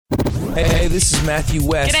Hey, this is Matthew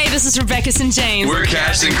West. G'day, this is Rebecca St. James. We're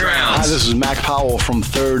casting crowns. Hi, this is Mac Powell from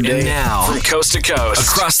Third Day. And now, from coast to coast,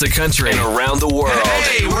 across the country, and around the world.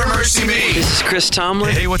 Hey, we're Mercy Me. This is Chris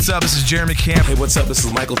Tomlin. Hey, what's up? This is Jeremy Camp. Hey, what's up? This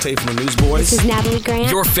is Michael Tate from the Newsboys. This is Natalie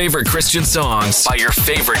Grant. Your favorite Christian songs by your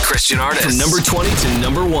favorite Christian artists. From number 20 to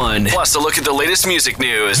number 1. Plus, a look at the latest music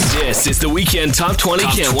news. This is the Weekend Top 20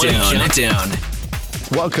 Countdown.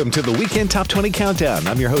 Welcome to the Weekend Top 20 Countdown.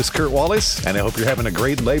 I'm your host, Kurt Wallace, and I hope you're having a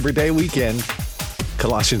great Labor Day weekend.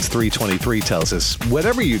 Colossians 3:23 tells us,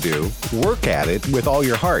 whatever you do, work at it with all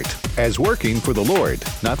your heart, as working for the Lord,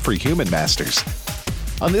 not for human masters.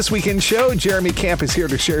 On this weekend show, Jeremy Camp is here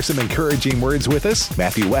to share some encouraging words with us.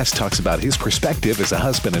 Matthew West talks about his perspective as a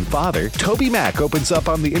husband and father. Toby Mac opens up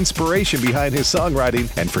on the inspiration behind his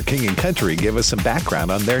songwriting. And for King and Country, give us some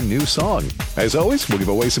background on their new song. As always, we'll give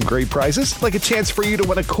away some great prizes, like a chance for you to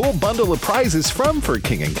win a cool bundle of prizes from For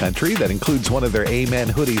King and Country that includes one of their Amen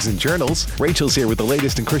hoodies and journals. Rachel's here with the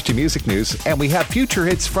latest in Christian music news. And we have future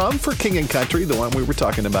hits from For King and Country, the one we were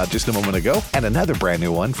talking about just a moment ago, and another brand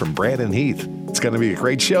new one from Brandon Heath. It's going to be a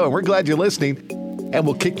great show, and we're glad you're listening. And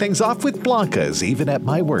we'll kick things off with Blanca's Even at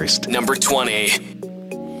My Worst. Number 20.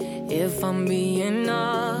 If I'm being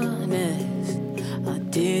honest, I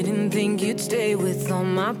didn't think you'd stay with all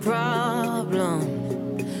my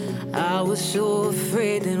problems. I was so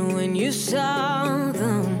afraid that when you saw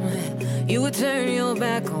them, you would turn your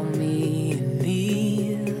back on me and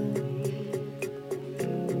leave.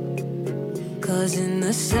 'Cause in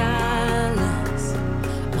the silence,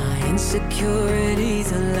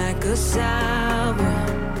 insecurities are like a siren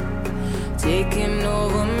taking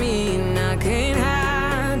over me, and I can't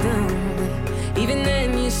hide them. Even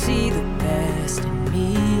then you see the best in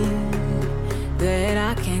me that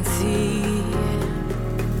I can't see.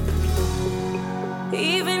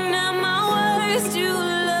 Even at my worst you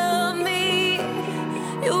love me.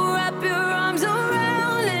 You wrap your arms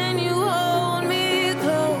around and you hold me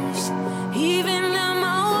close. Even at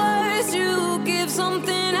my worst you give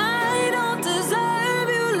something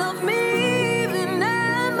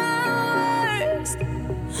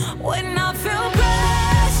when I feel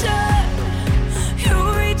pressure, you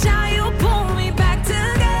reach out, you pull me back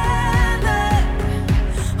together.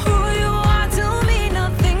 Who you are to me,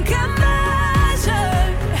 nothing can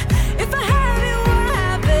measure. If I have you, I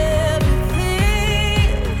have everything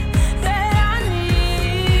that I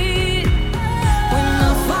need. When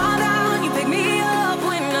I fall down, you pick me up.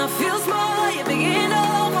 When I feel small, you pick it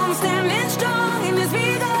up. I'm standing strong, and it's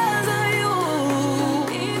because of you.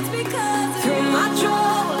 It's because of through my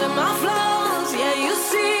trouble. My flaws, yeah, you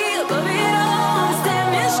see above it all. I'm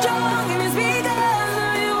standing strong, and it's because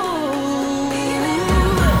of you.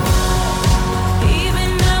 Even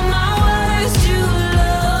at my worst, you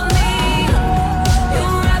love me. You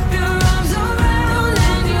wrap your arms around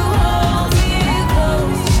and you hold me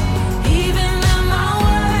close. Even at my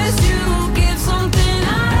worst, you give something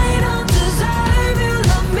I don't deserve. You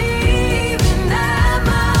love me, even at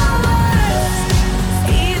my worst.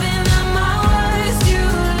 Even at my worst, you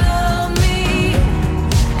love me,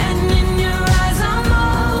 and in your eyes I'm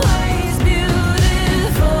always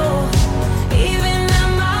beautiful. Even at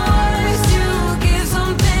my worst, you give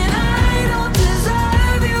something I don't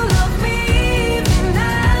deserve. You love me, even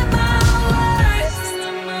at my worst.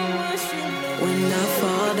 When I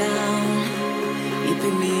fall down, you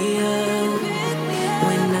pick me up.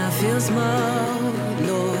 When I feel small,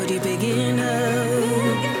 Lord, you pick it up.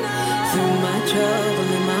 Through my trouble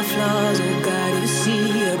and my flaws, oh God, you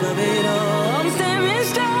see above it all. I'm standing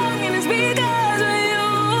strong, and it's because of you.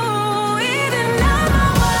 Even at my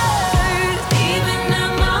worst, even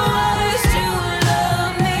at my worst, you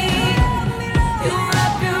love me. You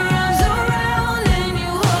wrap your arms around and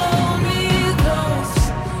you hold me close.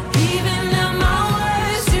 Even at my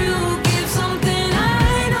worst, you give something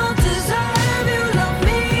I don't deserve. You love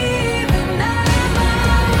me, even at my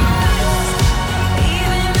worst.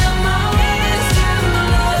 Even at my worst, you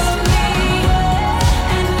love me,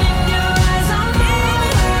 and in your eyes I'm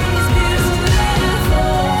always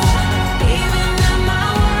beautiful. Even at my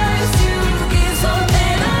worst, you give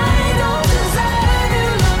something I don't deserve. You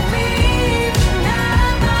love me, even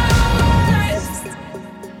at my worst.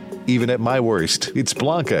 Even at My Worst, it's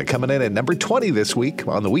Blanca coming in at number 20 this week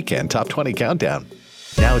on the Weekend Top 20 Countdown.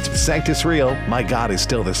 Now it's Sanctus Real, My God Is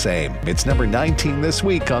Still the Same. It's number 19 this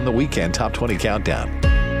week on the Weekend Top 20 Countdown.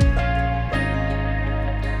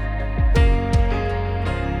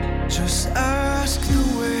 Just ask the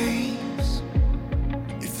waves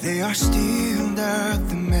if they are still at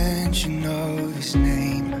the mention of his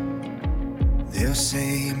name. They'll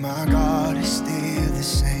say, my God is still the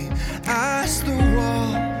same. Ask the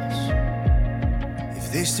walls if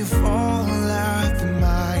they still fall at the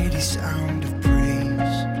mighty sound of praise.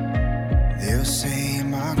 They'll say,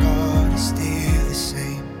 my God is still the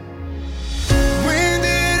same. When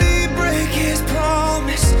did he break his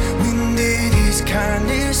promise? When did his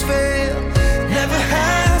kindness fail? Never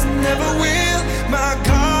has, never will. My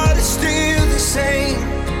God is still the same.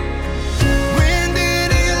 When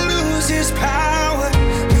did he lose his power?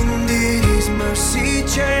 When did his mercy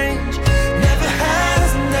change? Never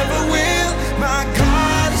has, never will. My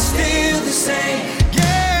God is still the same.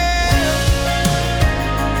 Yeah.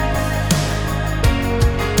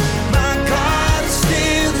 My God is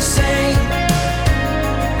still the same.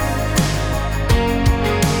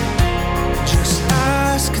 Just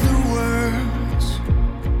ask the words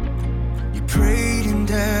you prayed in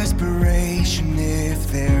desperation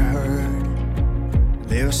if they're heard.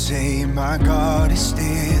 They'll say, my God is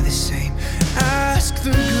still the same. Ask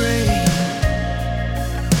the grave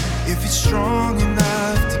if it's strong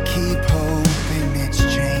enough to keep hope in its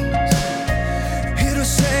chains. It'll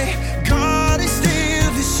say, God is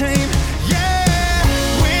still the same. Yeah.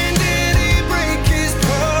 When did he break his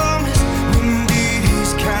promise? When did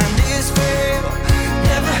his kindness fail?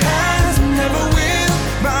 Never has, never will.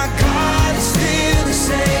 My God is still the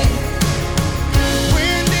same.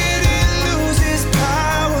 When did he lose his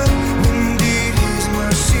power? When did his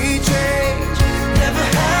mercy change? Never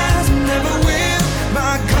has, never will.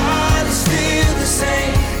 My God is still the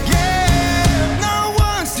same. Yeah. Not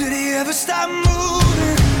once did he ever stop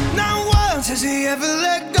moving. Not once has he ever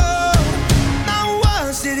let go. Not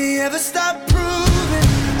once did he ever stop proving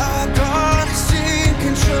our God is in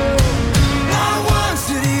control. Not once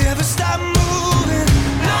did he ever stop moving.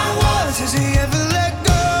 Not once has he ever let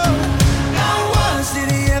go. Not once did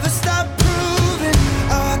he ever stop proving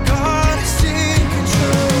our God is in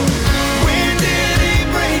control. When did he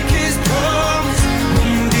break his promise?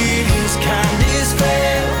 When did his kindness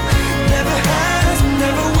fail? Never has,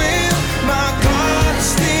 never will. My God is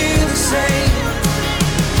still the same.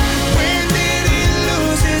 When did he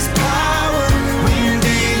lose his power? When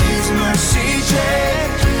did his mercy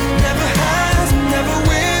change? Never has, never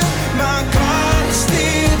will. My God is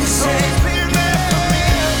still the same.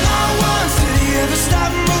 Not once did he ever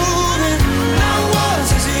stop moving. Not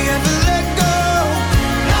once has he ever let go.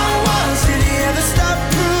 Not once did he ever stop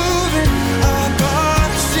proving our God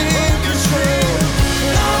is in control.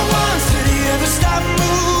 Not once did he ever stop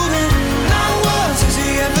moving. Not once has he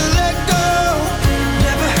ever let go.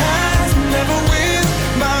 Never has, never will.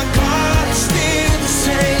 My God is still the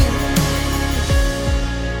same.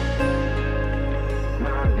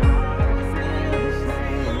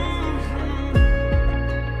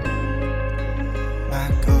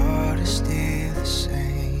 My God is still the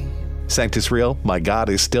same. Sanctus Real, My God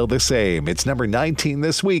is Still the Same. It's number 19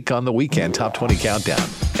 this week on the Weekend Top 20 Countdown.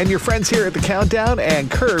 And your friends here at the Countdown and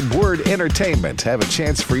Curb Word Entertainment have a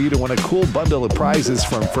chance for you to win a cool bundle of prizes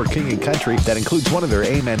from For King and Country that includes one of their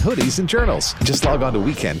Amen hoodies and journals. Just log on to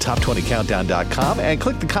weekendtop20countdown.com and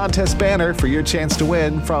click the contest banner for your chance to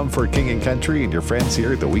win from For King and Country and your friends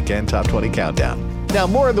here at the Weekend Top 20 Countdown. Now,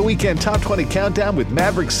 more of the Weekend Top 20 Countdown with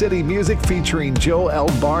Maverick City music featuring Joe L.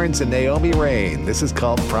 Barnes and Naomi Rain. This is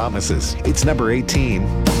called Promises. It's number 18.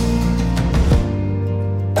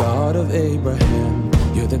 God of Abraham,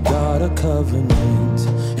 you're the God of covenant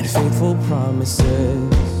and faithful promises.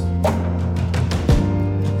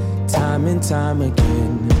 Time and time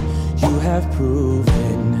again, you have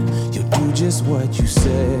proven you'll do just what you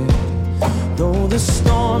said. Though the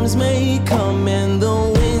storms may come and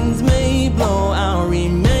the winds may blow, I'll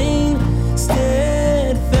remain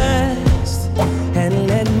steadfast and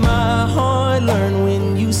let my heart learn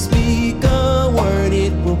when you speak a word,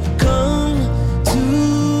 it will come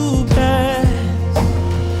to pass.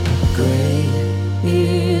 Great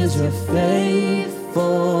is your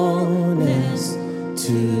faithfulness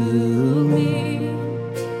to me.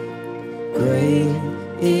 Great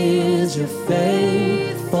is your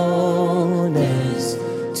faithfulness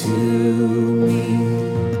to me.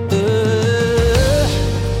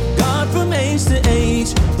 God from age to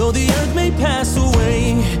age, though the earth may pass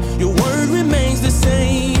away, your word remains the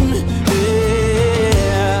same.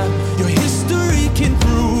 Yeah, your history can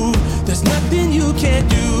prove there's nothing you can't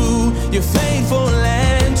do. You're faithful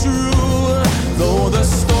and true. Though the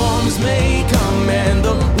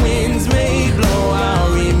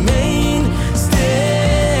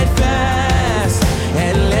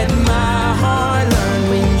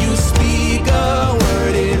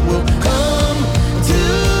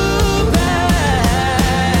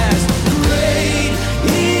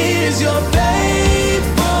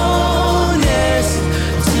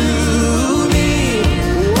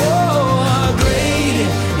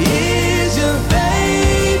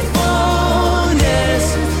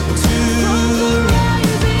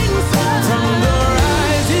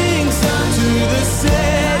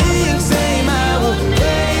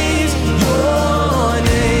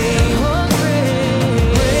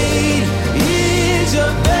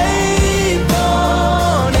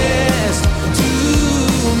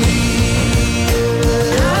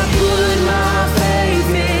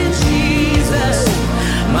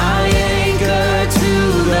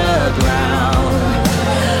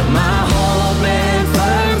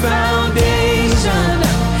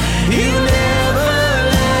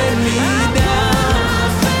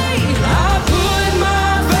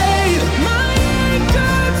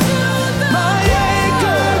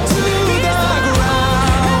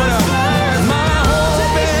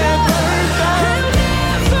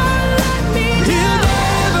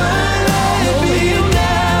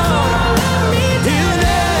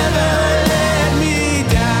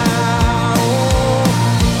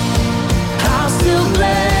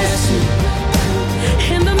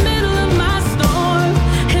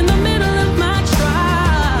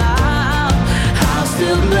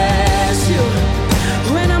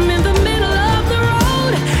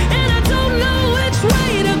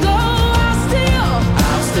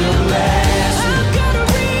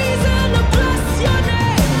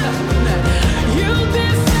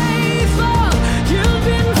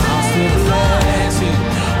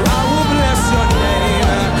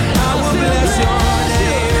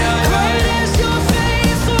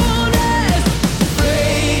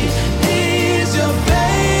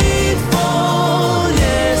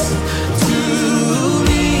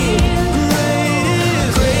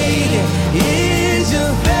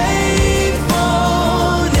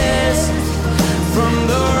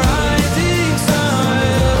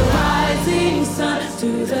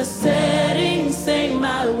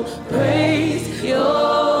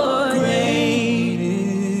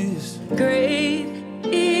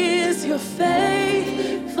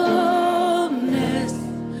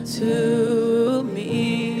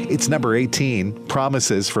It's number 18,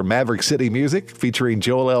 Promises from Maverick City Music, featuring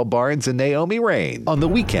Joel L. Barnes and Naomi Rain on the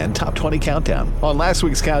Weekend Top 20 Countdown. On last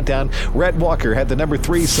week's countdown, Rhett Walker had the number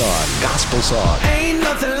 3 song, Gospel Song. Ain't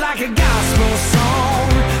nothing like a gospel song.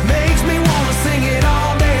 Makes me wanna sing it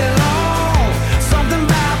all day long. Something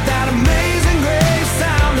about that amazing grace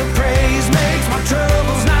sound of praise makes my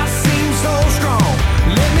troubles not seem so strong.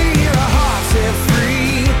 Let me hear a heart set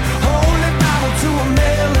free. Hold it Bible to a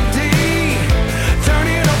melody. Turn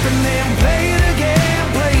it up and then play it again,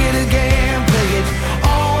 play it again, play it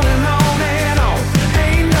on and on and on.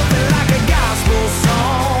 Ain't nothing like a gospel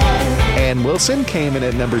song. Ann Wilson came in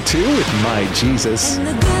at number 2 with My Jesus. And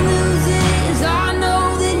the good news is I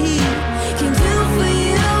know that he can do for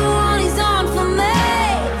you what he's done for me.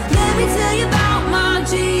 Let me tell you about my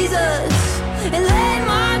Jesus, and let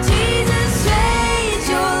my Jesus change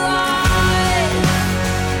your life.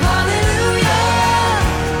 Hallelujah,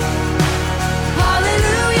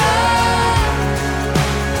 hallelujah,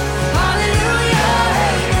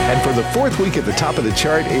 hallelujah. And for the 4th week at the top of the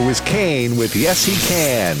chart, it was Kane with Yes He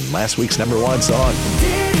Can, last week's number 1 song.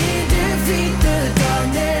 Did he defeat the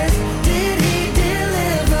darkness? Did he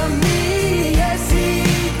deliver me? Yes, he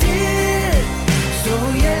did. So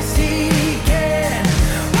yes, he can.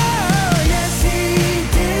 Oh, yes, he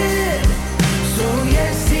did. So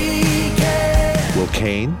yes, he can. Will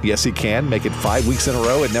Kane, Yes He Can, make it 5 weeks in a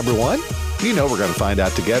row at number 1? You know we're going to find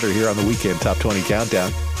out together here on the Weekend Top 20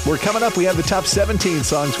 Countdown. We're coming up. We have the top 17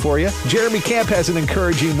 songs for you. Jeremy Camp has an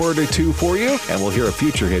encouraging word or two for you, and we'll hear a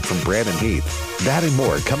future hit from Brandon Heath. That and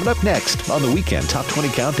more coming up next on the Weekend Top 20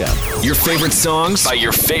 Countdown. Your favorite songs by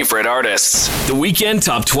your favorite artists. The Weekend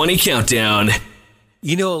Top 20 Countdown.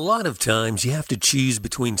 You know, a lot of times you have to choose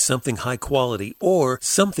between something high quality or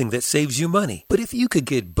something that saves you money. But if you could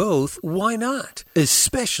get both, why not?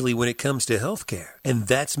 Especially when it comes to healthcare. And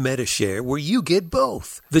that's MediShare, where you get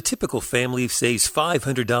both. The typical family saves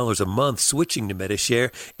 $500 a month switching to MediShare,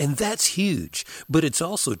 and that's huge. But it's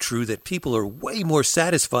also true that people are way more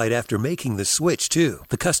satisfied after making the switch, too.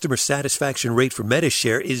 The customer satisfaction rate for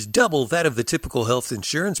MediShare is double that of the typical health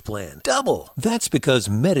insurance plan. Double! That's because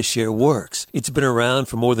MediShare works. It's been around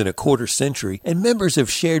for more than a quarter century, and members have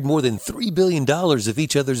shared more than $3 billion of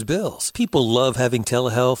each other's bills. People love having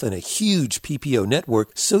telehealth and a huge PPO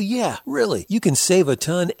network, so yeah, really, you can save a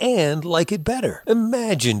ton and like it better.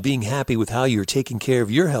 Imagine being happy with how you're taking care of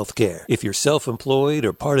your health care. If you're self-employed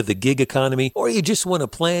or part of the gig economy, or you just want a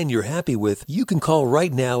plan you're happy with, you can call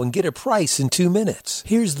right now and get a price in 2 minutes.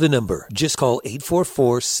 Here's the number. Just call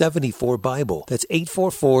 844-74-BIBLE. That's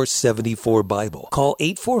 844-74-BIBLE. Call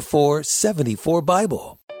 844-74-BIBLE.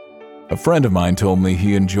 A friend of mine told me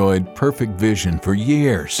he enjoyed perfect vision for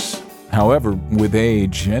years. However, with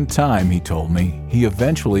age and time, he told me, he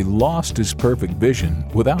eventually lost his perfect vision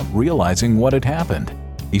without realizing what had happened.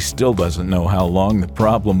 He still doesn't know how long the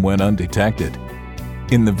problem went undetected.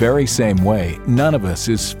 In the very same way, none of us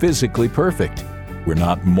is physically perfect. We're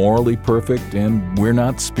not morally perfect, and we're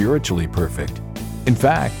not spiritually perfect. In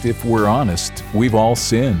fact, if we're honest, we've all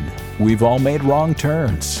sinned. We've all made wrong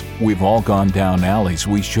turns. We've all gone down alleys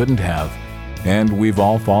we shouldn't have. And we've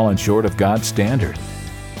all fallen short of God's standard.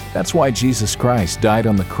 That's why Jesus Christ died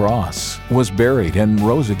on the cross, was buried, and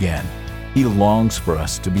rose again. He longs for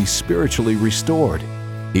us to be spiritually restored.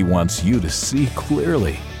 He wants you to see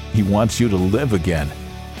clearly. He wants you to live again.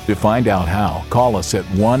 To find out how, call us at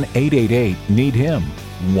 1-888-NEED-HIM,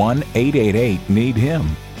 1-888-NEED-HIM,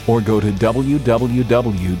 or go to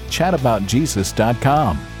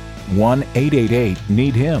www.chataboutjesus.com.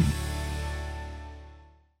 1-888-NEED-HIM.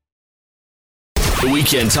 The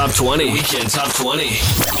Weekend Top 20. Weekend Top 20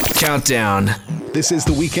 Countdown. This is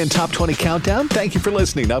the Weekend Top 20 Countdown. Thank you for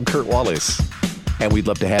listening. I'm Kurt Wallace. And we'd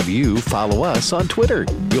love to have you follow us on Twitter.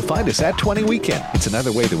 You'll find us at 20 Weekend. It's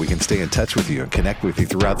another way that we can stay in touch with you and connect with you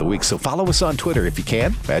throughout the week. So follow us on Twitter if you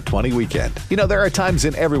can at 20 Weekend. You know, there are times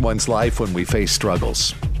in everyone's life when we face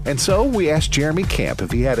struggles. And so we asked Jeremy Camp if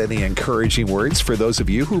he had any encouraging words for those of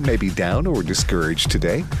you who may be down or discouraged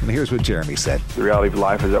today. And here's what Jeremy said. The reality of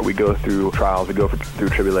life is that we go through trials, we go through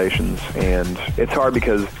tribulations, and it's hard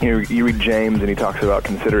because you read James and he talks about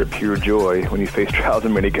consider it pure joy when you face trials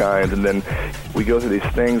of many kinds, and then we go through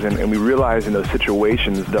these things and we realize in those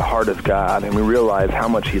situations the heart of God, and we realize how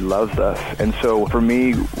much He loves us. And so for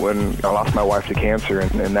me, when I lost my wife to cancer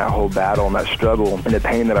and that whole battle and that struggle and the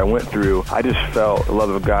pain that I went through, I just felt the love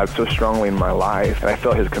of God so strongly in my life, and I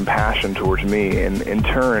felt His compassion towards me, and in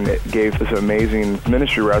turn it gave this amazing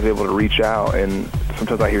ministry where I was able to reach out and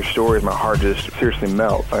sometimes I hear stories, my heart just seriously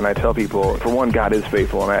melts. And I tell people, for one, God is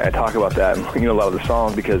faithful, and I talk about that in a lot of the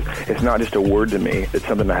songs because it's not just a word to me. It's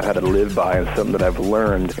something that I've had to live by and something that I've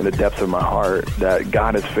learned in the depths of my heart, that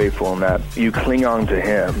God is faithful and that you cling on to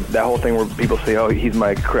Him. That whole thing where people say, oh, He's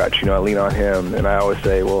my crutch, I lean on Him. And I always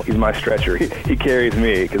say, well, He's my stretcher. He carries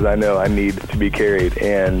me because I know I need to be carried.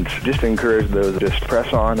 And just to encourage those, just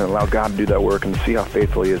press on and allow God to do that work and see how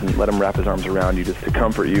faithful He is and let Him wrap His arms around you just to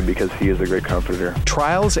comfort you because He is a great comforter.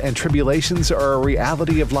 Trials and tribulations are a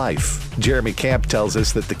reality of life. Jeremy Camp tells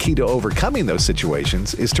us that the key to overcoming those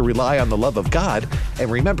situations is to rely on the love of God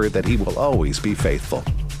and remember that He will always be faithful.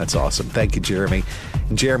 That's awesome. Thank you, Jeremy.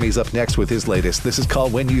 And Jeremy's up next with his latest. This is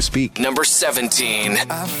called When You Speak. Number 17.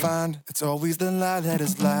 I find it's always the lie that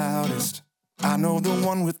is loudest. I know the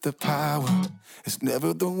one with the power. It's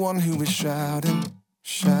never the one who is shouting.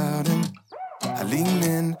 I lean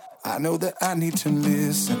in. I know that I need to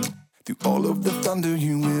listen. Through all of the thunder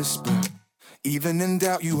you whisper. Even in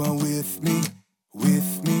doubt you are with me.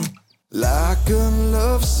 Like a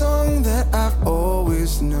love song that I've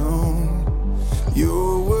always known.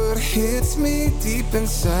 Your word hits me deep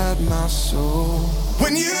inside my soul.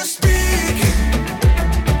 When you speak,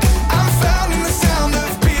 I'm found in the sound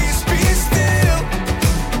of peace. Be still.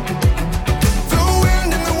 The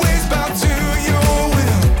wind and the waves bow to your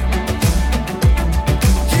will.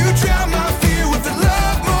 You drown my fear with a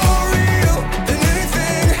love more real than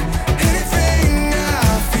anything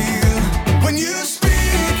I feel. When you speak.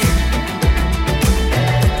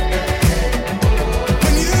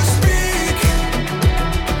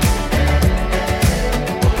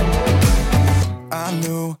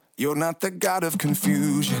 You're not the God of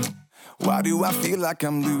confusion. Why do I feel like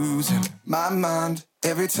I'm losing my mind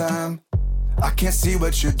every time? I can't see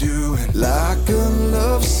what you're doing. Like a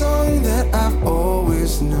love song that I've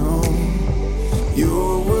always known.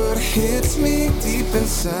 Your word hits me deep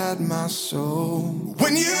inside my soul.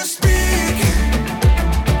 When you speak,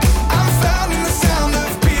 I'm found in the sound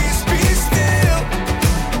of peace. Be still.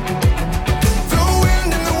 The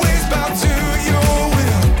wind and the waves bow to your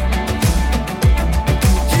will.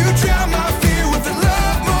 You drown my fear with a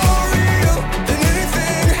love more real than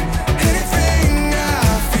anything I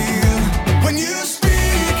feel. When you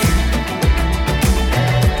speak,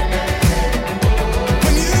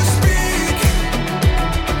 when you speak,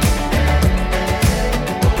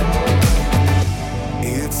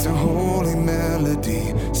 it's a holy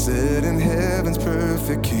melody set in heaven's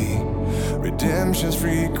perfect key. Redemption's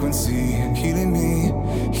frequency, healing me.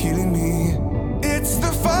 It's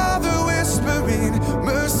the Father whispering,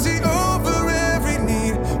 mercy over every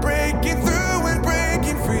need, breaking through and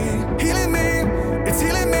breaking free. Healing me, it's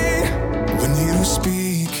healing me. When you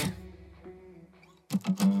speak,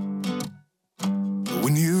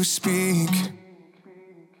 when you speak,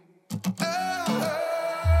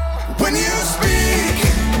 when you speak,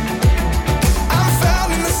 I'm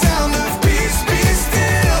found in the sound of peace. Be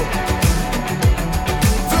still.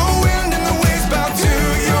 The wind and the waves bow to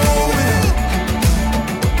your will.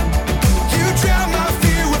 You drown my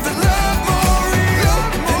fear with a love more real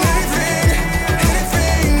than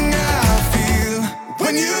anything I feel.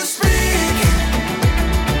 When you speak,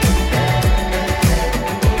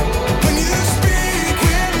 when you speak,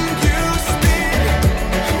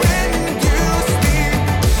 when you speak,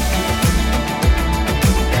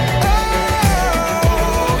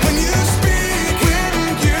 oh, when you speak,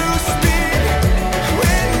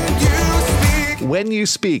 When You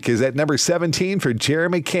Speak is at number 17 for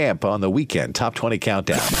Jeremy Camp on the Weekend Top 20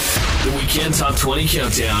 Countdown. The Weekend Top 20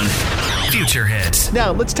 Countdown. Future hits.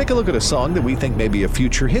 Now, let's take a look at a song that we think may be a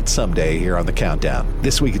future hit someday here on the Countdown.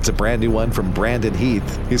 This week, it's a brand new one from Brandon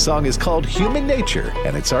Heath. His song is called Human Nature,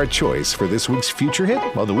 and it's our choice for this week's future hit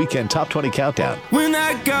on the Weekend Top 20 Countdown. We're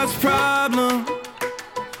not God's problem.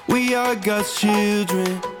 We are God's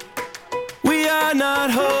children. We are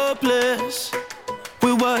not hopeless.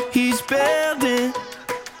 We're what He's building.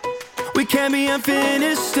 We can be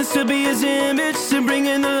unfinished and still be His image, and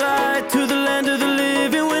bringing the light to the land of the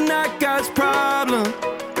living. We're not God's problem.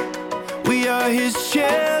 We are His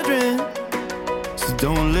children. So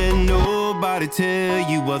don't let nobody tell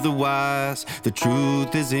you otherwise. The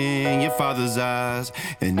truth is in your Father's eyes,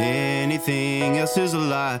 and anything else is a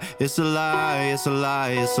lie. It's a lie, it's a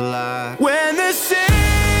lie, it's a lie. When the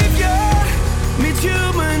Savior meets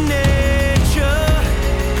human nature,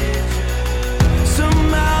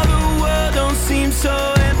 somehow the world don't seem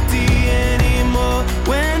so empty anymore.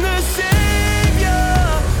 When the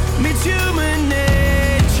Savior meets human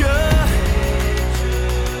nature,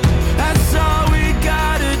 that's all we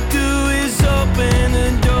gotta do is open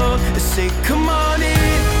the door and say, come on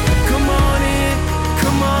in, come on in,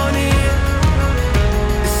 come on in.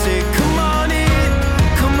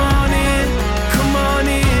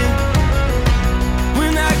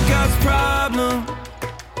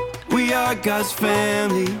 God's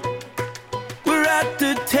family. We're at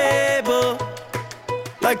the table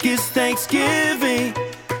like it's Thanksgiving.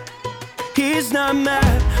 He's not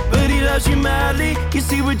mad, but he loves you madly. You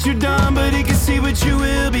see what you've done, but he can see what you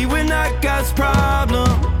will be. We're not God's problem,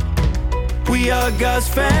 we are God's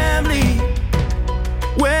family.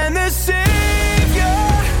 When the Savior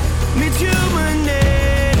meets human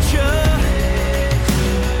nature,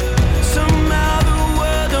 somehow the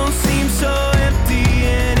world don't seem so empty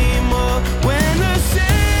anymore. When the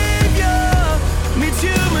Savior meets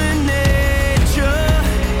human nature,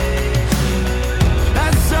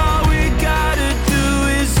 that's all we gotta do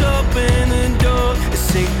is open the door and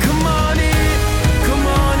say, come on in, come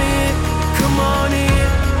on in, come on in.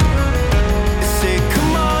 And say,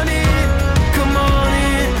 come on in, come on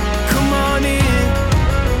in, come on in.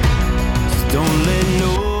 Just don't let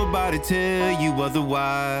nobody tell you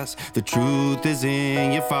otherwise. The truth is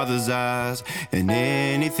in your Father's eyes, and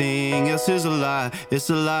anything else is a lie. It's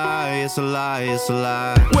a lie, it's a lie, it's a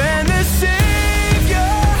lie. When the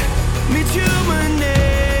Savior meets human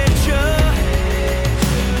nature,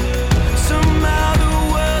 somehow the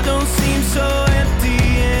world don't seem so empty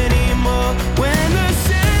anymore. When the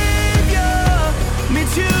Savior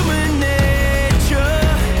meets human nature,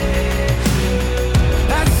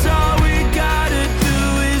 that's all we gotta do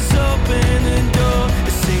is open the door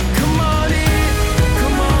and say, come on in,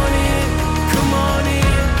 come on in, come on in.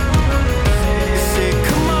 And say,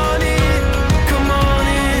 come on in, come on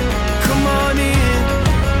in, come on in.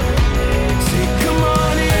 Say, come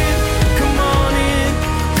on in, come on in,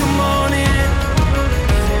 come on in.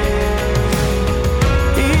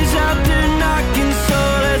 He's out there knocking, so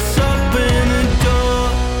let's open the door.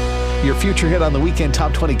 Your future hit on the Weekend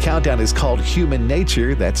Top 20 Countdown is called Human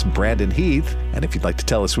Nature. That's Brandon Heath. And if you'd like to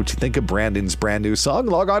tell us what you think of Brandon's brand new song,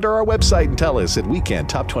 log on to our website and tell us at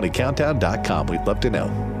weekendtop20countdown.com. We'd love to know.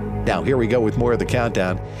 Now, here we go with more of the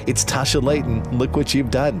countdown. It's Tasha Layton, Look What You've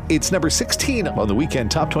Done. It's number 16 on the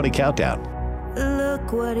Weekend Top 20 Countdown.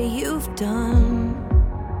 Look what you've done.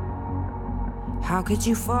 How could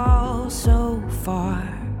you fall so far?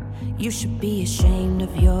 You should be ashamed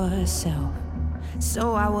of yourself.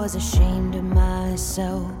 So I was ashamed of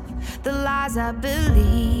myself. The lies I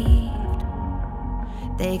believed,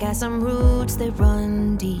 they got some roots, they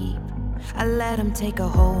run deep. I let them take a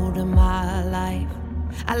hold of my life.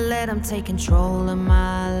 I let them take control of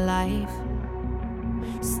my life.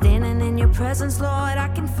 Standing in your presence, Lord, I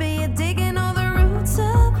can feel you digging all the roots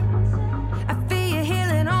up. I feel you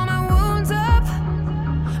healing all my wounds up.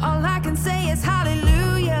 All I can say is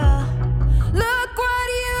hallelujah. Look what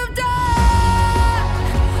you've done.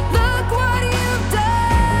 Look what you've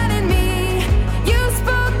done in me. You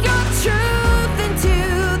spoke your truth into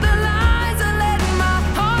the lies I let my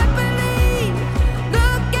heart believe.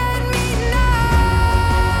 Look at me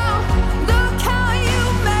now. Look how you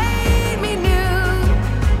made me new.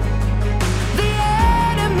 The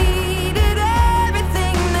enemy did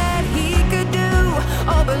everything that he could do.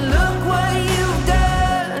 Oh, but look what you've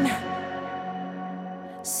done.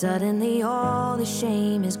 Suddenly all the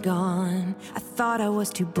shame is gone. I thought I was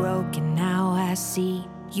too broken, now I see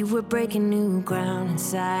you were breaking new ground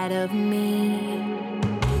inside of me.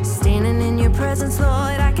 Standing in your presence,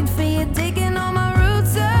 Lord, I can feel you digging all my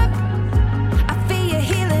roots up. I feel you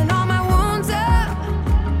healing all my wounds up.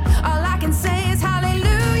 All I can say is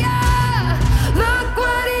hallelujah. Look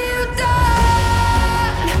what you've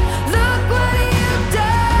done. Look what you've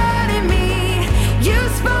done in me. You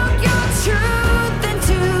spoke your truth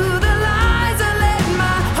into the lies I let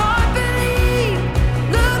my heart believe.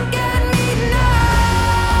 Look at me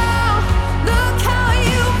now. Look how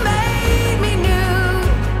you made me new.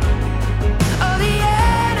 Oh, the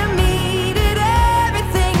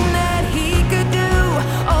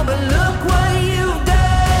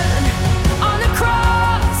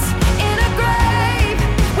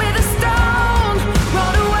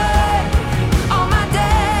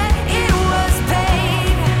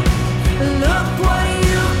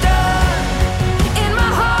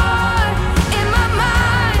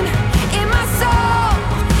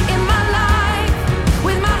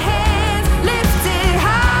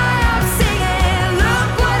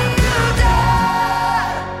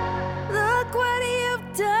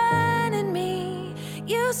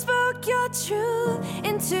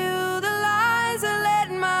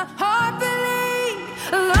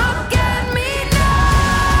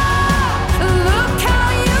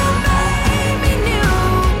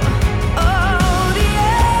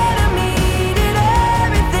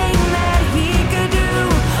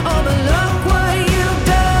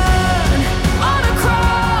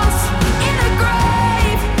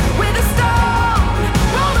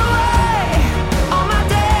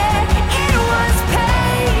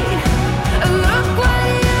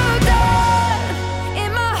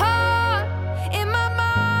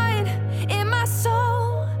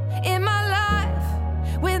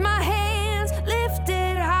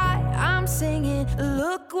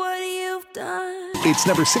It's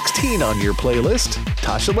number 16 on your playlist.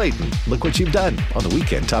 Tasha Layton, Look What You've Done on the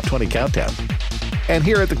Weekend Top 20 Countdown. And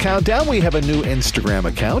here at the Countdown, we have a new Instagram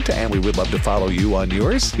account, and we would love to follow you on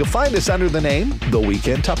yours. You'll find us under the name The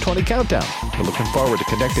Weekend Top 20 Countdown. We're looking forward to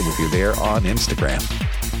connecting with you there on Instagram.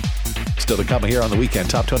 Still to come here on the Weekend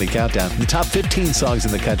Top 20 Countdown, the top 15 songs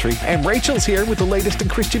in the country, and Rachel's here with the latest in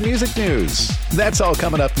Christian music news. That's all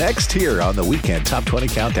coming up next here on the Weekend Top 20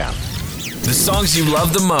 Countdown. The songs you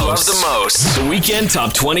love the most. The Weekend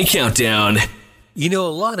Top 20 Countdown. You know, a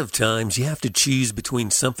lot of times you have to choose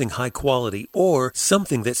between something high quality or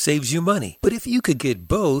something that saves you money. But if you could get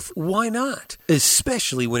both, why not?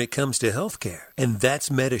 Especially when it comes to healthcare. And that's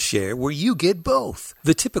MediShare, where you get both.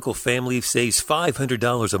 The typical family saves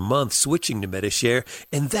 $500 a month switching to MediShare,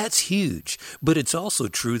 and that's huge. But it's also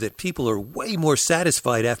true that people are way more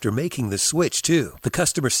satisfied after making the switch, too. The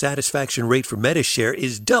customer satisfaction rate for MediShare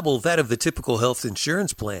is double that of the typical health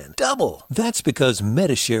insurance plan. Double! That's because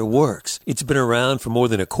MediShare works. It's been around for more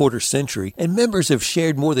than a quarter century, and members have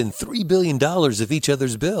shared more than $3 billion of each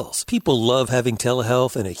other's bills. People love having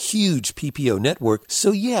telehealth and a huge PPO network,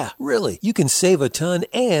 so yeah, really, you can save a ton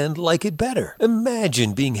and like it better.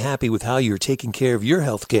 Imagine being happy with how you're taking care of your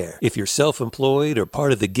health care. If you're self-employed or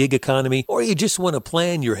part of the gig economy, or you just want a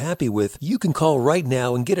plan you're happy with, you can call right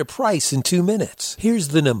now and get a price in 2 minutes. Here's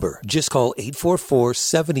the number. Just call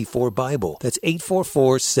 844-74-BIBLE. That's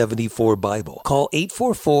 844-74-BIBLE. Call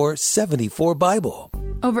 844-74-BIBLE.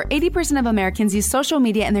 Over 80% of Americans use social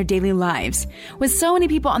media in their daily lives. With so many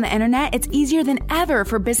people on the internet, it's easier than ever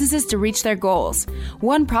for businesses to reach their goals.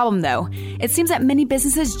 One problem, though, it seems that many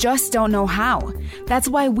businesses just don't know how. That's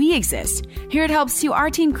why we exist. Here at Helps You, our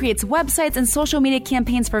team creates websites and social media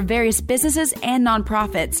campaigns for various businesses and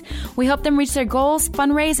nonprofits. We help them reach their goals,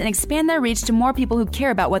 fundraise, and expand their reach to more people who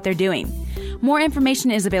care about what they're doing. More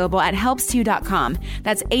information is available at helps2.com.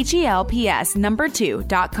 That's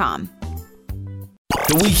HELPS2.com.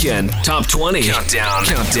 The Weekend Top 20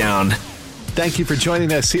 Countdown. Thank you for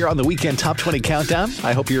joining us here on the Weekend Top 20 Countdown.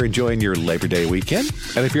 I hope you're enjoying your Labor Day weekend.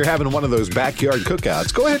 And if you're having one of those backyard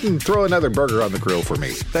cookouts, go ahead and throw another burger on the grill for me.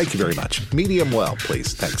 Thank you very much. Medium well,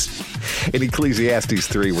 please. Thanks. In Ecclesiastes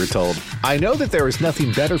 3, we're told, I know that there is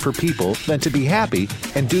nothing better for people than to be happy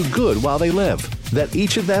and do good while they live, that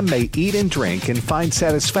each of them may eat and drink and find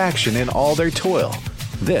satisfaction in all their toil.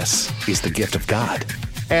 This is the gift of God.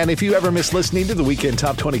 And if you ever miss listening to the Weekend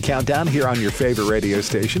Top 20 Countdown here on your favorite radio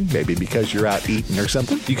station, maybe because you're out eating or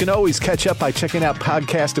something, you can always catch up by checking out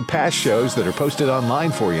podcasts of past shows that are posted online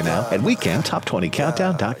for you now at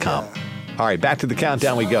weekendtop20countdown.com. All right, back to the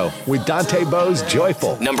countdown we go with Dante Bowe's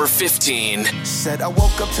Joyful. Number 15. Said I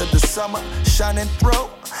woke up to the summer shining through.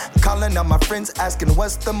 Calling on my friends asking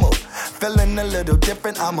what's the move. Feeling a little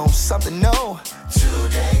different, I'm on something new.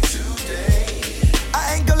 Today.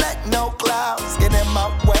 I ain't gonna let no clouds get in my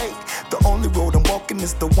way. The only road I'm walking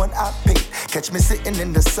is the one I picked. Catch me sitting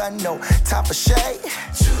in the sun, no time for shade.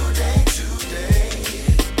 Today.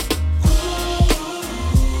 Ooh.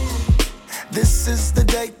 This is the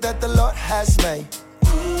day that the Lord has made.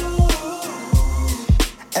 Ooh.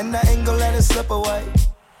 And I ain't gonna let it slip away.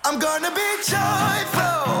 I'm gonna be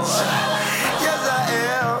joyful. Yes, I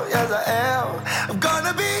am. I'm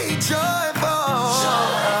gonna be joyful.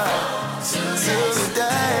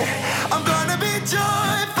 Today, I'm gonna be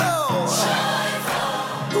joyful.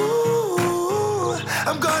 Ooh,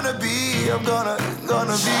 I'm gonna be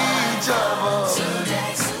joyful.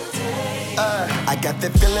 I got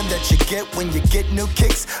that feeling that you get when you get new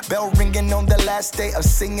kicks. Bell ringing on the last day of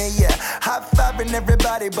singing, yeah. High-fiving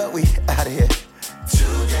everybody, but we out of here.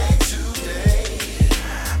 Today.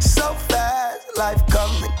 So fast, life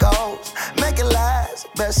comes and goes. Make it last,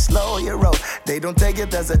 best slow your roll. They don't take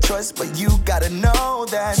it as a choice, but you gotta know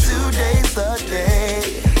that today's the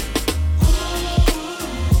day.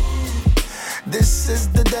 This is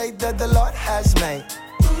the day that the Lord has made.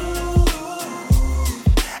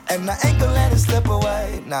 And I ain't gonna let it slip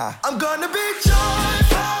away, nah. I'm gonna be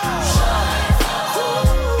joyful. Ooh,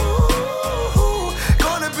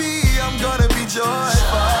 I'm gonna be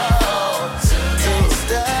joyful.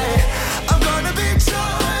 Today, I'm gonna be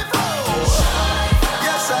joyful.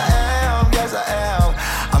 Yes, I am.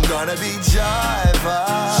 I'm gonna be joyful.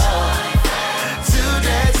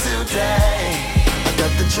 Today. I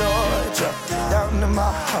got the joy down in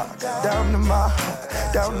my heart, down in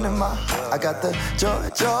my heart. I got the joy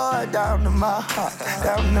down in my heart,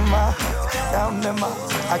 down in my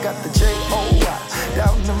heart. I got the J-O-Y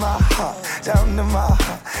down in my heart, down in my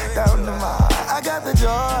heart. I got the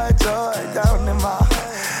joy down in my heart.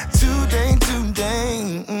 Today.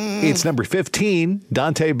 It's number 15,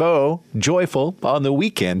 Dante Bowe, Joyful on the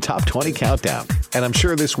Weekend Top 20 Countdown. And I'm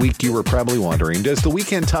sure this week you were probably wondering, does the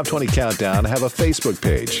Weekend Top 20 Countdown have a Facebook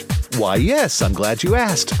page? Why, yes, I'm glad you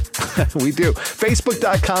asked. We do.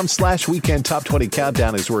 Facebook.com/Weekend Top 20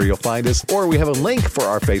 Countdown is where you'll find us, or we have a link for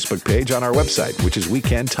our Facebook page on our website, which is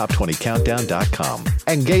weekendtop20countdown.com.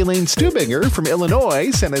 And Gayleen Stubinger from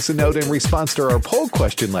Illinois sent us a note in response to our poll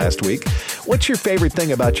question last week. What's your favorite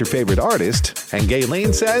thing about your favorite artist? And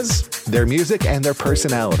Gayleen says, their music and their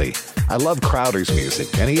personality. I love Crowder's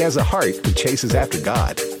music, and he has a heart that chases after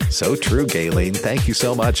God. So true, Gayleen. Thank you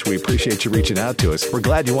so much. We appreciate you reaching out to us. We're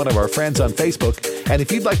glad you're one of our friends on Facebook. And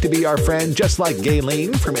if you'd like to be our friend just like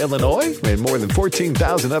Gayleen from Illinois and more than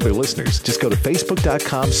 14,000 other listeners, just go to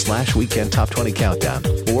facebook.com/Weekend Top 20 Countdown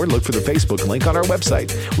or look for the Facebook link on our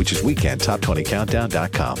website, which is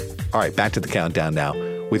weekendtop20countdown.com. All right, back to the countdown now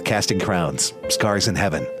with Casting Crowns, Scars in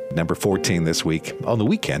Heaven, number 14 this week on the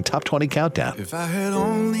Weekend Top 20 Countdown. If I had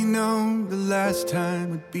only known the last time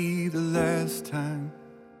would be the last time,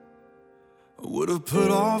 I would have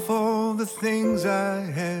put off all the things I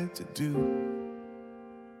had to do.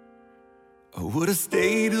 I would have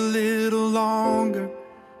stayed a little longer,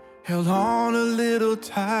 held on a little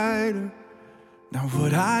tighter. Now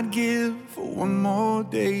what I'd give for one more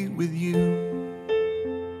day with you.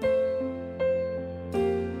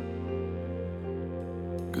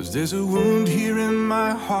 'Cause there's a wound here in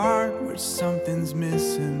my heart where something's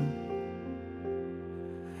missing,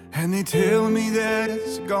 and they tell me that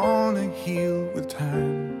it's gonna heal with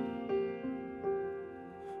time.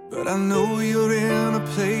 But I know you're in a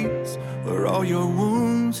place where all your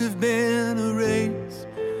wounds have been erased,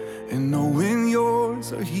 and knowing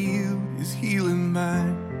yours are healed is healing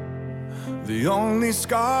mine. The only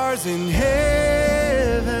scars in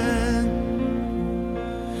heaven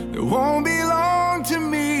that won't belong to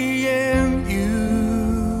me and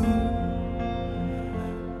you.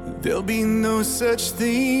 There'll be no such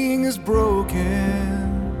thing as broken,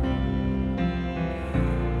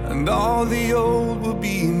 and all the old will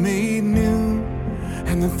be made new.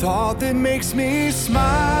 And the thought that makes me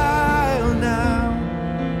smile now,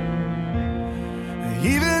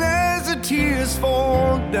 even as the tears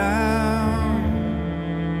fall down,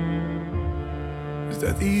 is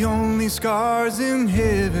that the only scars in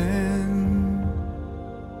heaven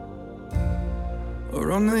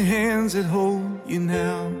are on the hands that hold you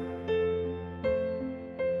now.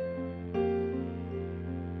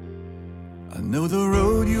 I know the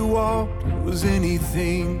road you walked was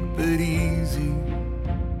anything but easy.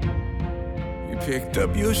 You picked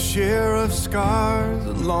up your share of scars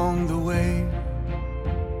along the way.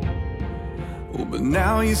 Oh, but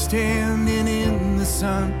now you're standing in the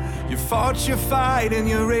sun. You fought your fight and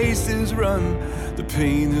your race is run. The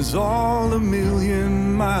pain is all a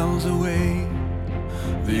million miles away.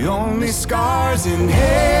 The only scars in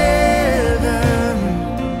heaven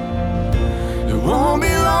that won't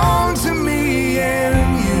belong to me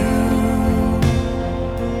and you.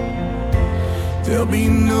 There'll be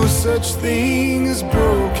no such thing as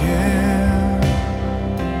broken,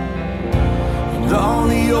 and all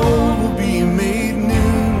the old will be made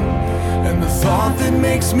new. And the thought that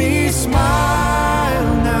makes me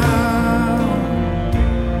smile now,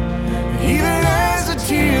 even as the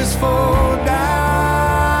tears fall down,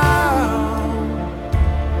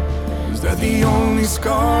 is that the only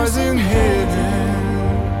scars in heaven,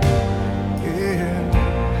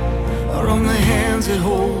 yeah, are on the hands that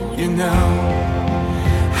hold you now.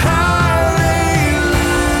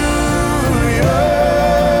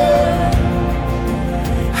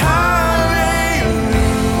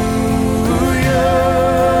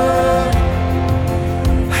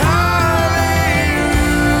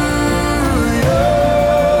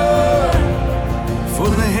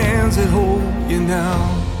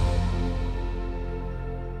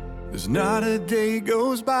 There's not a day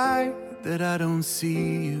goes by that I don't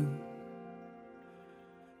see you.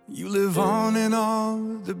 You live on in all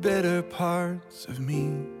the better parts of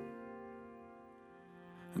me.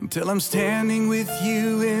 Until I'm standing with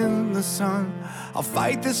you in the sun, I'll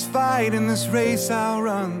fight this fight and this race I'll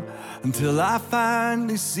run, until I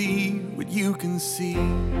finally see what you can see.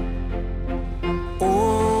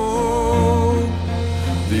 Oh,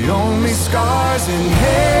 the only scars in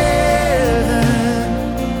heaven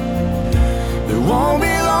that won't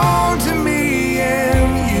belong to me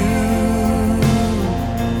and you.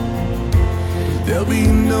 There'll be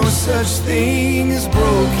no such thing as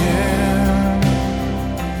broken,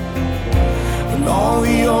 and all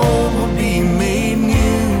the old will be made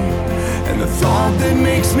new. And the thought that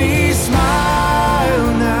makes me smile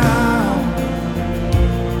now,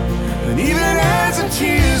 and even as the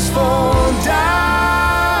tears fall down,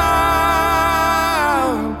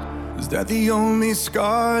 is that got the only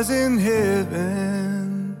scars in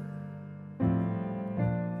heaven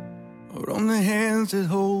are on the hands that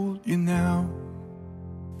hold you now.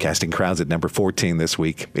 Casting crowns at number 14 this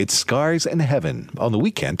week. It's Scars in Heaven on the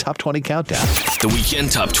Weekend Top 20 Countdown. The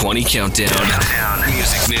Weekend Top 20 Countdown.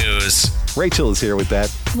 Music news. Rachel is here with that.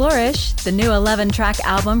 Flourish, the new 11-track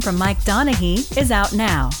album from Mike Donaghy, is out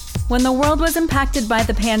now. When the world was impacted by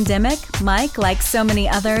the pandemic, Mike, like so many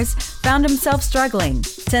others, found himself struggling.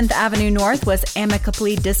 10th Avenue North was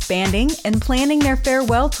amicably disbanding and planning their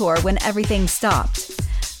farewell tour when everything stopped.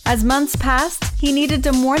 As months passed, he needed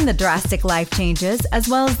to mourn the drastic life changes as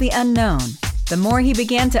well as the unknown. The more he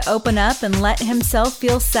began to open up and let himself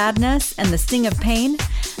feel sadness and the sting of pain,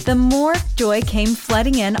 the more joy came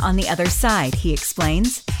flooding in on the other side, he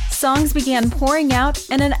explains. Songs began pouring out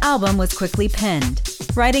and an album was quickly penned.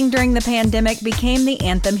 Writing during the pandemic became the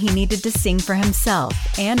anthem he needed to sing for himself,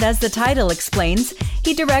 and as the title explains,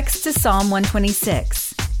 he directs to Psalm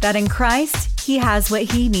 126, that in Christ, he has what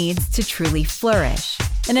he needs to truly flourish.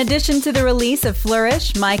 In addition to the release of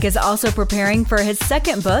Flourish, Mike is also preparing for his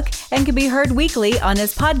second book and can be heard weekly on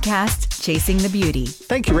his podcast, Chasing the Beauty.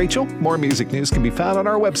 Thank you, Rachel. More music news can be found on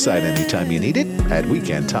our website anytime you need it at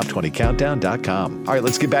weekendtop20countdown.com. All right,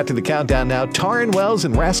 let's get back to the countdown now. Taryn Wells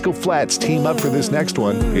and Rascal Flatts team up for this next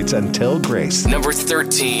one. It's Until Grace. Number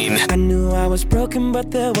 13. I knew I was broken,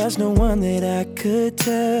 but there was no one that I could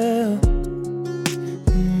tell.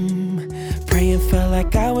 Praying felt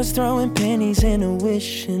like I was throwing pennies in a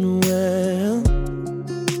wishing well.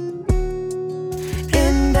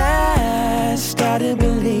 And I started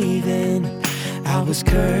believing I was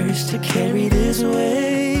cursed to carry this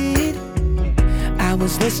weight. I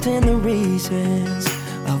was listing the reasons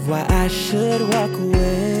of why I should walk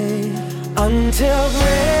away. Until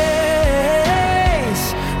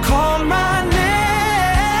grace called my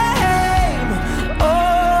name.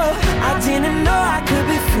 Oh, I didn't know I could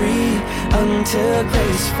be free until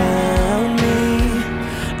grace found me.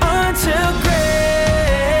 Until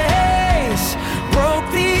grace broke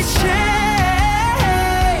these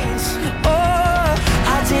chains. Oh, I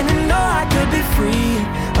didn't know I could be free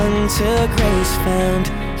until grace found,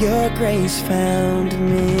 your grace found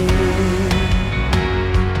me.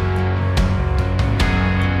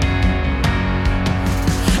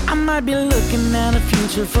 I might be looking at a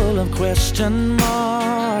future full of question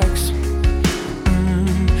marks,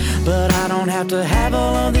 but I don't have to have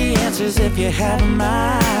all of the answers if you have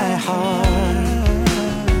my heart.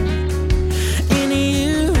 In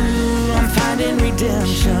you, I'm finding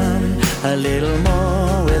redemption, a little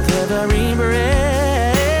more with every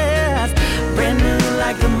breath. Brand new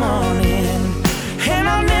like the morning, and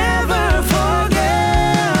I'll never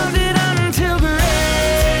forget it until grace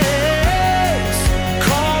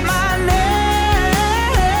called my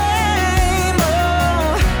name.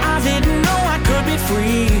 Oh, I didn't know I could be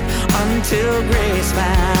free until grace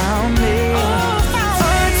found me.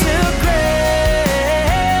 Until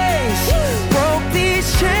grace broke these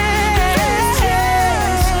chains.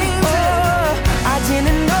 Oh, I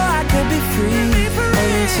didn't know I could be free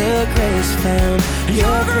until grace found,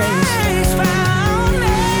 your grace found me.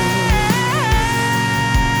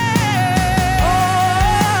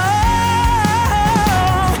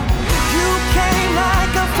 Oh, you came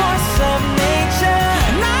like a force of nature,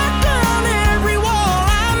 knocked down every wall I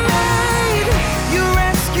made. You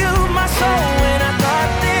rescued my soul when I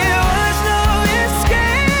thought there was no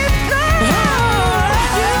escape. No.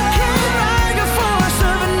 You came like a force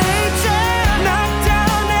of nature, knocked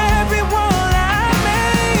down every wall I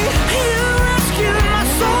made. You rescued my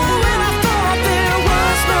soul when I thought there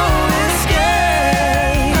was no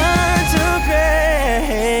escape. Until grace.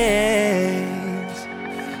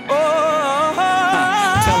 Oh,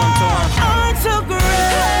 Tell him. until grace.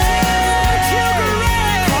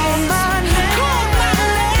 Called my name.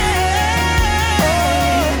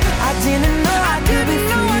 Oh, I didn't know I could be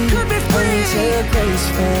free until grace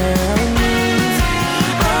found me.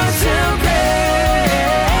 Until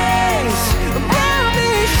grace brought me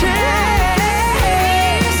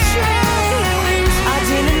chains. I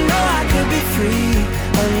didn't know I could be free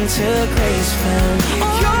until grace found,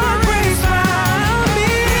 your grace found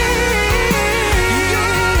me.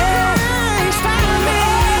 Your grace found me.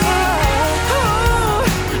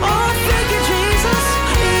 Oh, thank you, Jesus.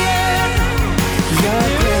 Yeah. Your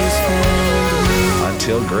grace found me.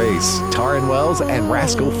 Until Grace, Taryn Wells and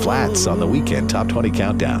Rascal Flatts on the Weekend Top 20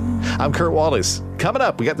 Countdown. I'm Kurt Wallace. Coming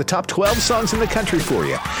up, we got the top 12 songs in the country for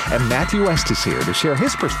you. And Matthew West is here to share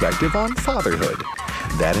his perspective on fatherhood.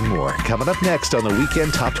 That and more coming up next on the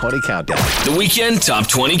Weekend Top 20 Countdown. The Weekend Top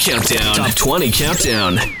 20 Countdown. Top 20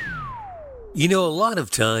 Countdown. You know, a lot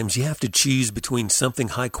of times you have to choose between something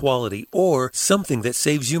high quality or something that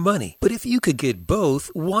saves you money. But if you could get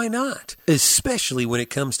both, why not? Especially when it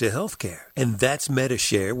comes to healthcare. And that's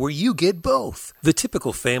MediShare, where you get both. The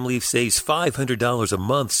typical family saves $500 a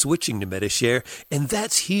month switching to MediShare, and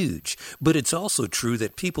that's huge. But it's also true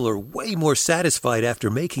that people are way more satisfied after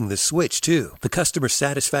making the switch, too. The customer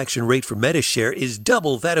satisfaction rate for MediShare is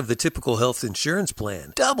double that of the typical health insurance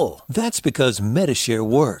plan. Double! That's because MediShare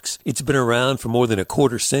works. It's been around for more than a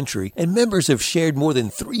quarter century, and members have shared more than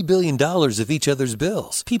 $3 billion of each other's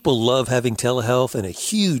bills. People love having telehealth and a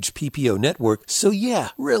huge PPO network, so yeah,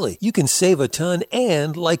 really, you can save a ton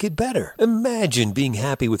and like it better. Imagine being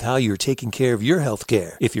happy with how you're taking care of your health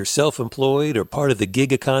care. If you're self-employed or part of the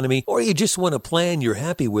gig economy, or you just want a plan you're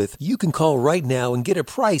happy with, you can call right now and get a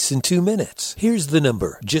price in 2 minutes. Here's the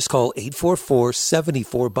number. Just call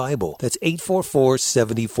 844-74-BIBLE. That's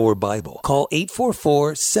 844-74-BIBLE. Call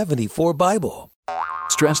 844-74-BIBLE.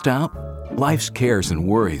 Stressed out? Life's cares and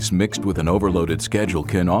worries mixed with an overloaded schedule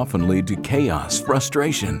can often lead to chaos,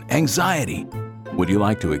 frustration, anxiety. Would you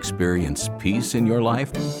like to experience peace in your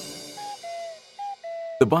life?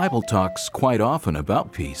 The Bible talks quite often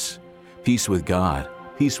about peace. Peace with God,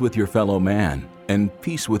 peace with your fellow man, and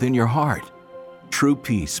peace within your heart. True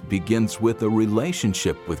peace begins with a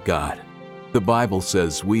relationship with God. The Bible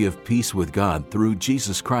says we have peace with God through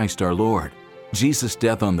Jesus Christ our Lord. Jesus'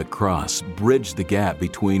 death on the cross bridged the gap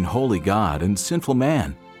between holy God and sinful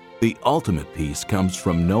man. The ultimate peace comes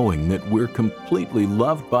from knowing that we're completely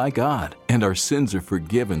loved by God and our sins are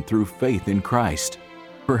forgiven through faith in Christ.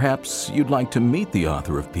 Perhaps you'd like to meet the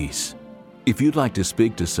author of peace. If you'd like to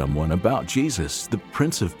speak to someone about Jesus, the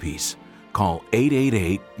Prince of Peace, call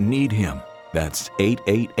 888-NEED-HIM. That's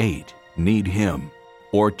 888-NEED-HIM.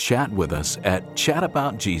 Or chat with us at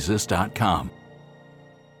chataboutjesus.com.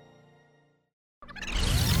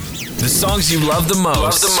 The songs you love the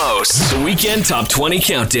most. The Weekend Top 20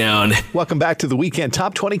 Countdown. Welcome back to the Weekend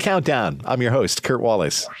Top 20 Countdown. I'm your host, Kurt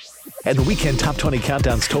Wallace. And the Weekend Top 20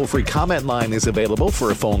 Countdown's toll-free comment line is available for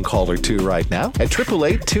a phone call or two right now at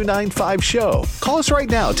 888-295-SHOW. Call us right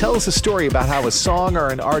now. Tell us a story about how a song or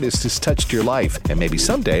an artist has touched your life. And maybe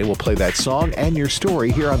someday we'll play that song and your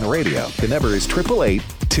story here on the radio. The number is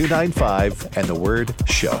 888-295 and the word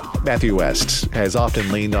SHOW. Matthew West has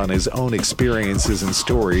often leaned on his own experiences and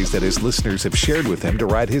stories that his listeners have shared with him to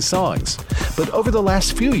write his songs. But over the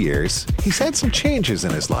last few years, he's had some changes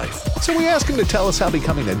in his life. So we asked him to tell us how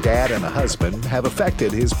becoming a dad and a husband have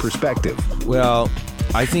affected his perspective. Well,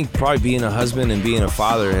 I think probably being a husband and being a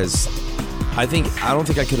father I don't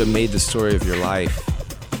think I could have made the story of your life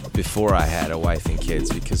before I had a wife and kids,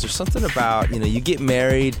 because there's something about, you get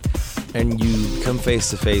married and you come face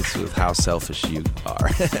to face with how selfish you are.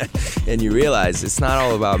 And you realize it's not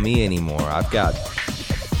all about me anymore. I've got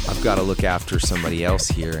to look after somebody else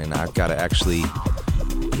here, and I've got to actually,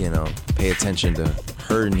 pay attention to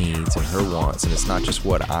her needs and her wants, and it's not just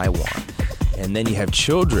what I want. And then you have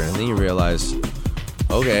children, and then you realize,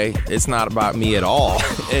 okay, it's not about me at all.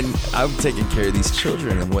 And I'm taking care of these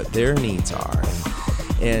children and what their needs are.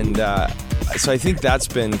 And so I think that's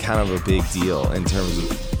been kind of a big deal in terms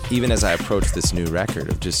of, even as I approach this new record,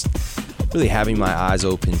 of just really having my eyes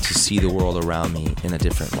open to see the world around me in a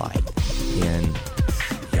different light. And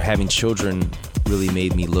having children really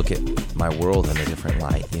made me look at my world in a different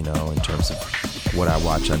light, in terms of what I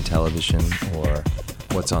watch on television or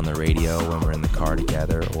what's on the radio when we're in the car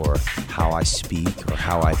together, or how I speak or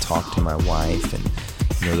how I talk to my wife. And,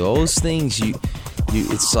 those things,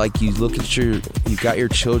 it's like you look at you've got your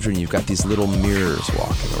children, you've got these little mirrors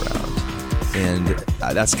walking around. And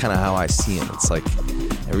that's kind of how I see them. It's like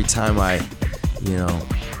every time I,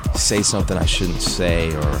 say something I shouldn't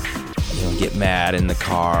say, or, get mad in the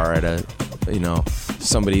car at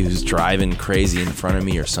somebody who's driving crazy in front of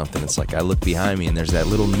me or something, it's like I look behind me and there's that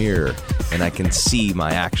little mirror and I can see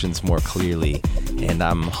my actions more clearly, and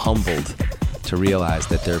I'm humbled to realize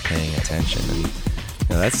that they're paying attention.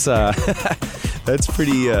 And that's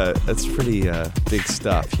pretty big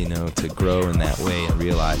stuff, to grow in that way and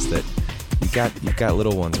realize that you've got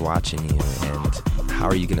little ones watching you, and how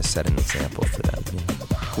are you going to set an example for them?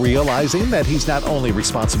 Realizing that he's not only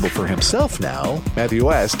responsible for himself now, Matthew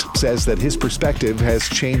West says that his perspective has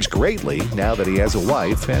changed greatly now that he has a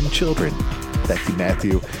wife and children. Thank you,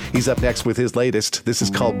 Matthew. He's up next with his latest. This is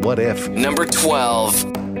called What If? Number 12.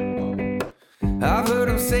 I've heard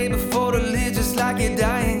him say before to live just like you're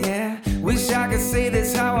dying, yeah. Wish I could say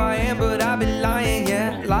that's how I am, but I've been lying,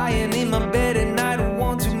 yeah. Lying in my bed at night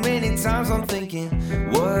one too many times I'm thinking,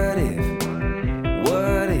 what if?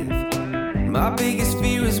 My biggest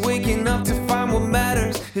fear is waking up to find what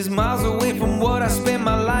matters is miles away from what I spent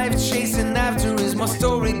my life chasing after. Is my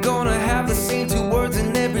story gonna have the same two words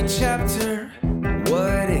in every chapter?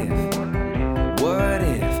 What if? What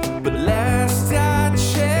if? But last I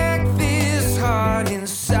checked, this heart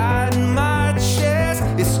inside my chest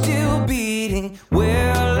is still beating.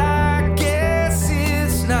 Well, I guess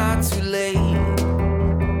it's not too late.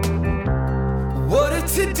 What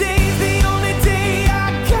if today's the only day I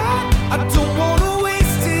got? I don't wanna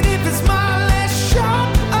waste it if it's my last shot.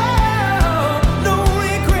 Oh, no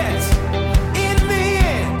regrets in the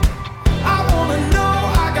end. I wanna know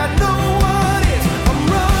I got no what ifs. I'm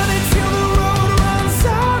running till the road runs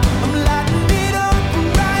out. I'm lighting it up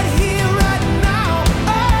right here, right now.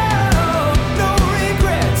 Oh, no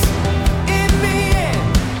regrets in the end.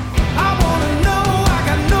 I wanna know I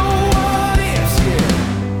got no what ifs, yeah.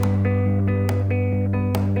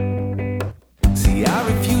 See, I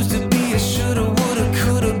refuse to be a shoulda, woulda,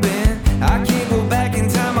 coulda been. I can't go back in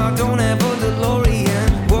time, I don't have a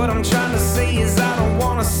DeLorean. What I'm trying to say is I don't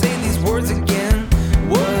wanna say these words again.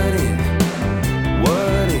 What if?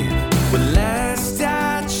 What if? But last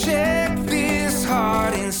I checked, this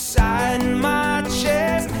heart inside my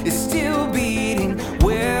chest is still beating.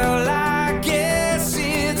 Well, I guess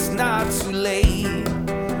it's not too late.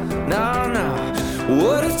 No, no.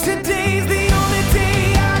 What if today's the only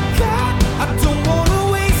day I got? I don't wanna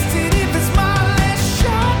waste it if it's my last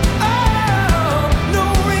shot. Oh, no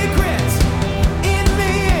regrets in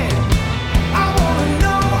the end. I wanna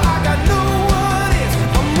know I got no what ifs.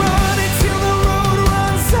 I'm running till the road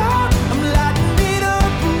runs out. I'm lighting it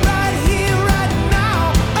up right here, right now.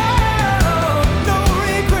 Oh, no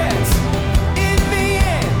regrets in the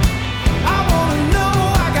end. I wanna know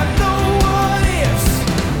I got no what ifs.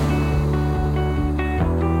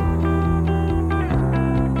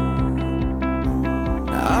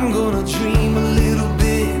 I'm gonna dream a little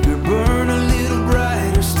bigger, burn a little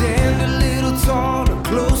brighter, stand a little taller,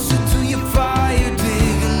 closer to your fire,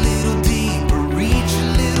 dig a little deeper, reach a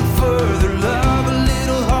little further, love a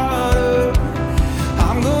little harder.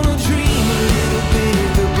 I'm gonna dream a little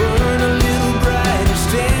bigger, burn a little brighter,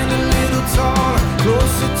 stand a little taller,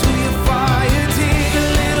 closer to your fire, dig a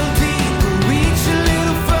little deeper, reach a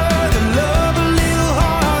little further, love a little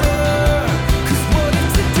harder. 'Cause what if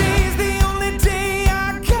today's the only day I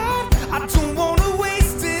got? I don't wanna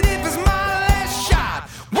waste it if it's my last shot.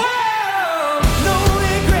 Whoa, no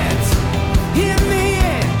regrets in the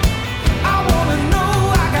end. I wanna know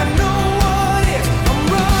I got no what ifs. I'm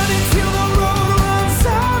running till the road runs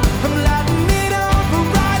out. I'm lighting it up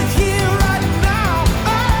right here, right now.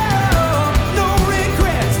 Oh, no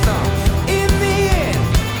regrets, no. In the end,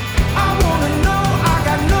 I wanna know I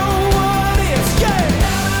got no what ifs. Yeah.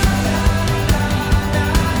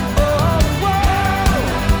 Oh, whoa.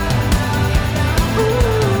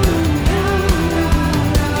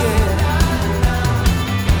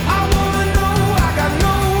 I wanna know I got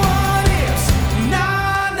no what ifs.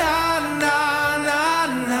 Nah, nah, nah, nah,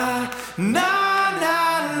 nah. Nah,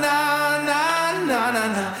 nah, nah, nah, nah, nah,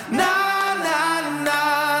 nah. Nah, nah,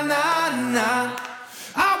 nah, nah, nah.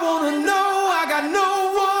 I wanna know I got no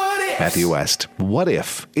what ifs. Matthew West, What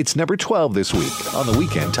If? It's number 12 this week on the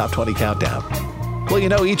Weekend Top 20 Countdown. Well, you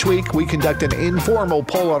know, each week we conduct an informal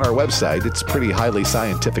poll on our website. It's pretty highly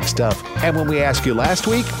scientific stuff. And when we asked you last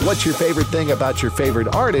week, what's your favorite thing about your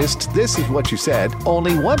favorite artist? This is what you said.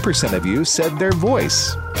 Only 1% of you said their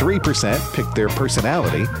voice. 3% picked their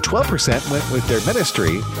personality. 12% went with their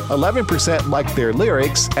ministry. 11% liked their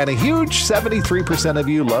lyrics. And a huge 73% of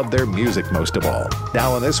you love their music most of all.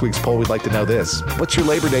 Now, on this week's poll, we'd like to know this. What's your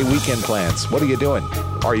Labor Day weekend plans? What are you doing?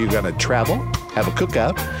 Are you going to travel? Have a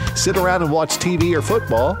cookout? Sit around and watch TV or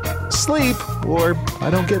football? Sleep? Or I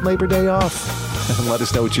don't get Labor Day off? Let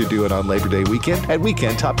us know what you're doing on Labor Day weekend at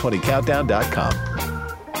weekendtop20countdown.com.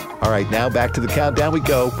 All right, now back to the countdown we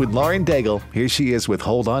go with Lauren Daigle. Here she is with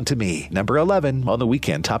Hold On To Me, number 11 on the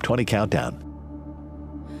Weekend Top 20 Countdown.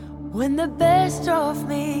 When the best of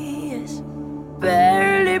me is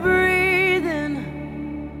barely breathing,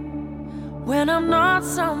 when I'm not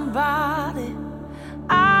somebody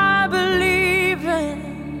I believe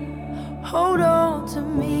in, hold on to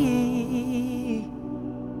me.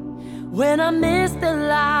 When I miss the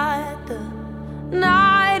light, the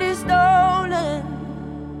night is stolen.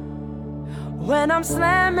 When I'm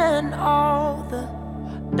slamming all the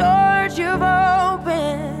doors you've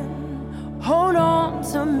opened, hold on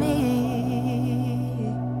to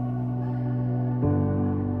me.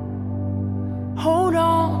 Hold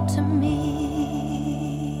on to me.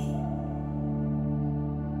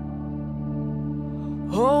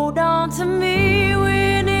 Hold on to me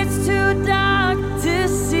when it's too dark to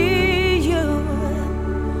see you.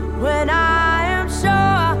 When I am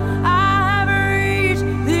sure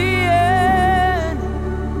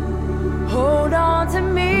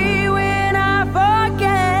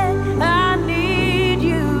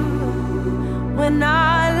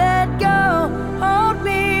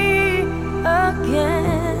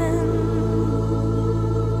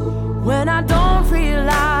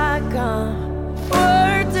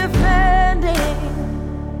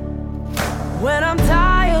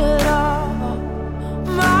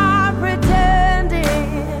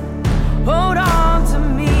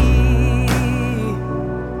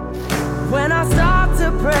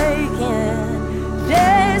breaking,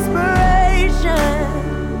 desperation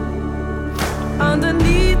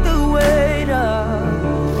underneath the weight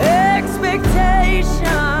of expectation.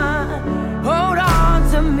 Hold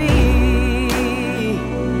on to me.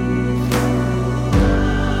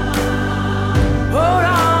 Hold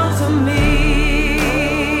on to me.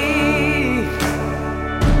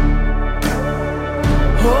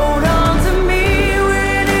 Hold on to me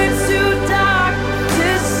when it's too dark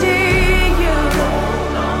to see you.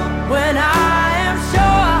 When I am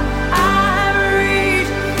sure I've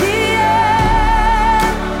reached the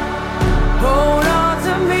end. Hold on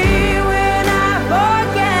to me when I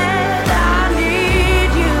forget I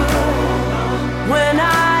need you. When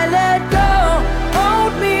I let go,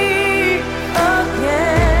 hold me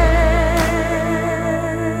again.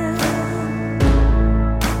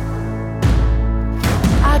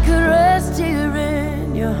 I could rest here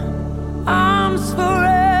in your arms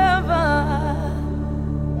forever,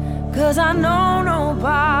 'cause I know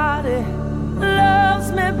nobody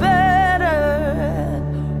loves me better.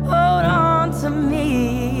 Hold on to me.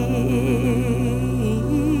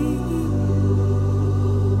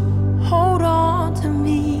 Hold on to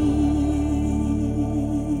me.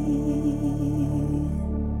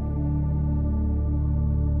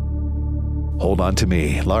 Hold On to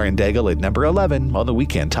Me, Lauren Daigle at number 11 on the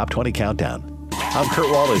Weekend Top 20 Countdown. I'm Kurt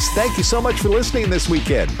Wallace. Thank you so much for listening this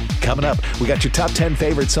weekend. Coming up, we got your top 10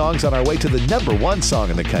 favorite songs on our way to the number 1 song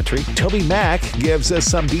in the country. Toby Mac gives us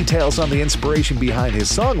some details on the inspiration behind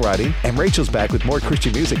his songwriting, and Rachel's back with more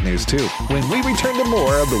Christian music news too, when we return to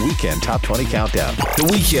more of the Weekend Top 20 Countdown. The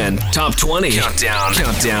Weekend Top 20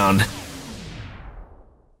 Countdown.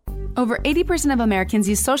 Over 80% of Americans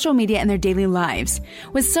use social media in their daily lives.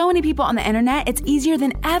 With so many people on the internet, it's easier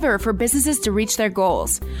than ever for businesses to reach their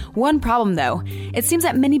goals. One problem, though, it seems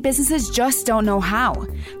that many businesses just don't know how.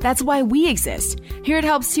 That's why we exist. Here at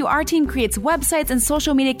Helps You, our team creates websites and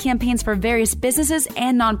social media campaigns for various businesses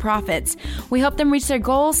and nonprofits. We help them reach their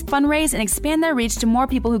goals, fundraise, and expand their reach to more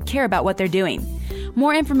people who care about what they're doing.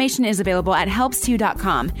 More information is available at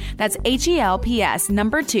helps2.com. That's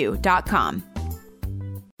HELPS2.com.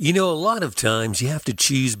 You know, a lot of times you have to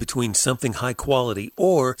choose between something high quality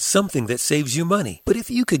or something that saves you money. But if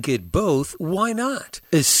you could get both, why not?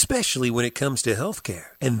 Especially when it comes to healthcare.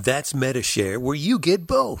 And that's MediShare, where you get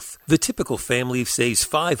both. The typical family saves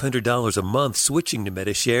 $500 a month switching to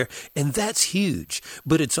MediShare, and that's huge.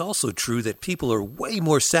 But it's also true that people are way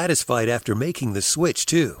more satisfied after making the switch,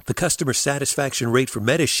 too. The customer satisfaction rate for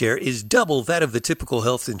MediShare is double that of the typical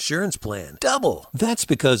health insurance plan. Double! That's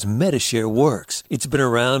because MediShare works. It's been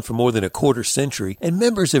around for more than a quarter century, and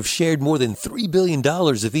members have shared more than $3 billion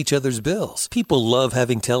of each other's bills. People love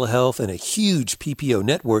having telehealth and a huge PPO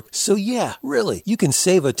network, so yeah, really, you can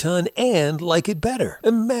save a ton and like it better.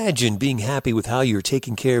 Imagine being happy with how you're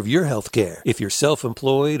taking care of your health care. If you're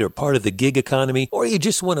self-employed or part of the gig economy, or you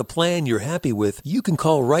just want a plan you're happy with, you can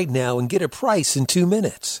call right now and get a price in 2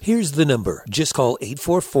 minutes. Here's the number. Just call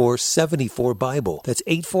 844-74-BIBLE. That's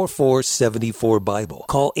 844-74-BIBLE.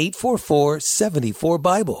 Call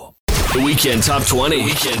 844-74-BIBLE. The Weekend Top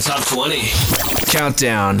 20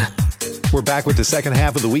 Countdown. We're back with the second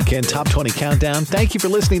half of the Weekend Top 20 Countdown. Thank you for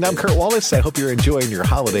listening. I'm Kurt Wallace. I hope you're enjoying your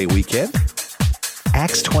holiday weekend.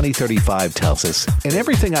 Acts 20:35 tells us, "In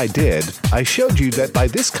everything I did, I showed you that by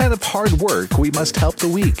this kind of hard work we must help the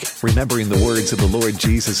weak, remembering the words of the Lord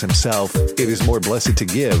Jesus himself, it is more blessed to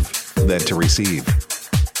give than to receive."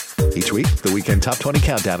 Each week, the Weekend Top 20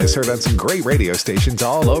 Countdown is heard on some great radio stations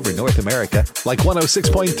all over North America, like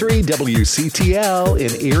 106.3 WCTL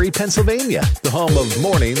in Erie, Pennsylvania, the home of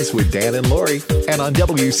Mornings with Dan and Lori, and on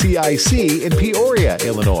WCIC in Peoria,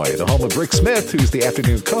 Illinois, the home of Rick Smith, who's the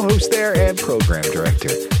afternoon co-host there and program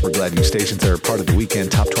director. We're glad you stations are a part of the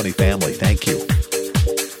Weekend Top 20 family. Thank you.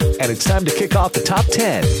 And it's time to kick off the top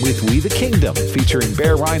 10 with We the Kingdom, featuring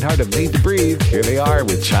Bear Reinhardt of Need to Breathe. Here they are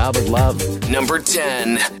with Child of Love. Number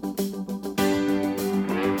 10.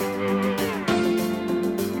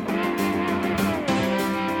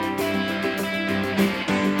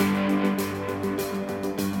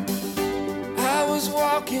 I was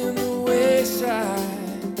walking the wayside,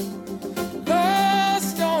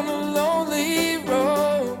 lost on a lonely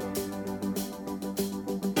road.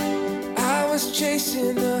 I was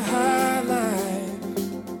chasing a high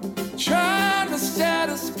life, trying to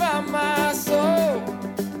satisfy my soul.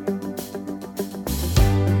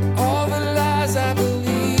 All the lies I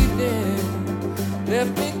believed in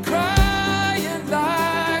left me crying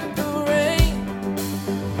like the rain.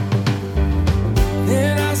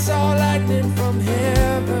 Then I saw lightning from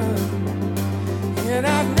heaven, and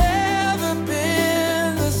I've never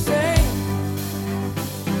been the same.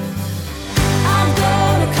 I'm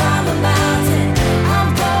gonna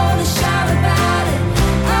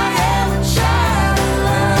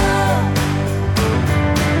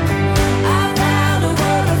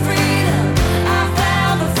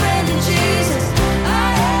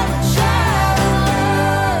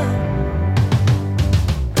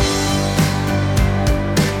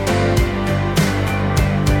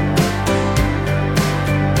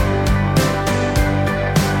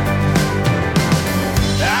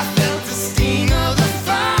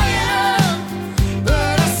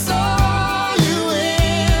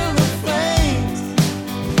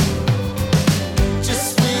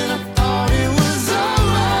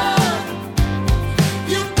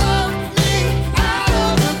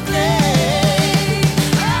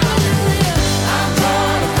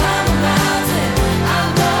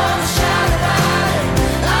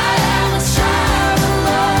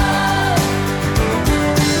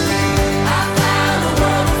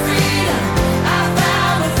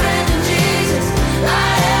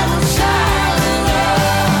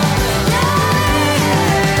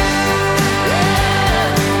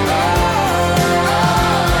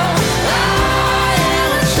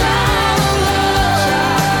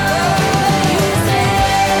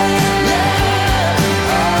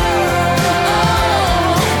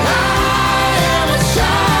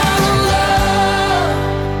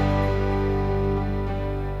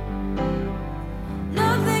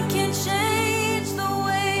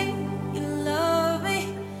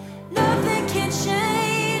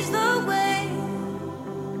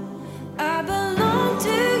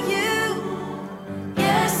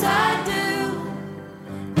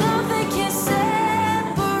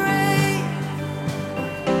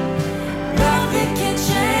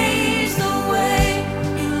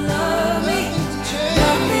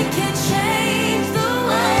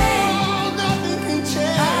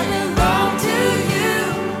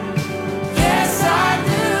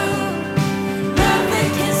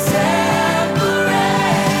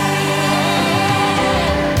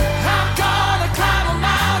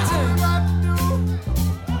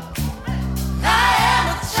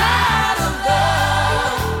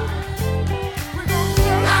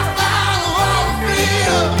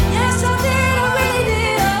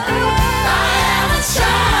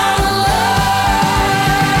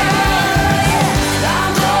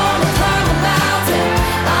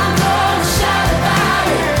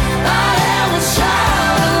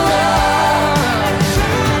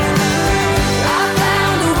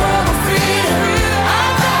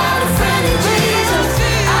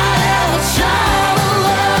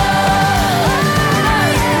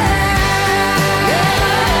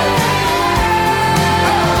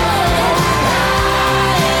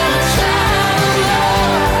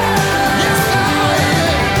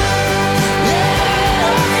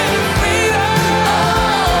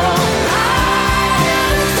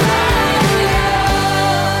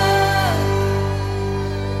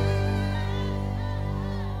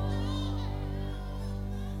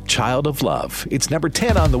Child of Love. It's number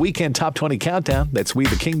 10 on the Weekend Top 20 Countdown. That's We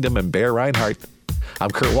the Kingdom and Bear Reinhardt. I'm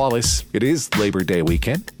Kurt Wallace. It is Labor Day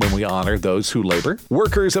weekend when we honor those who labor.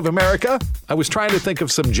 Workers of America. I was trying to think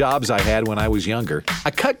of some jobs I had when I was younger. I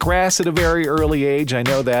cut grass at a very early age. I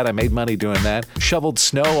know that. I made money doing that. Shoveled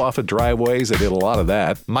snow off of driveways. I did a lot of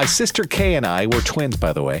that. My sister Kay and I were twins,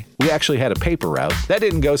 by the way. We actually had a paper route. That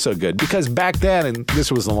didn't go so good because back then, and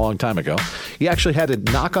this was a long time ago, you actually had to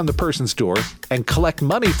knock on the person's door and collect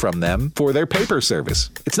money from them for their paper service.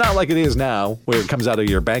 It's not like it is now where it comes out of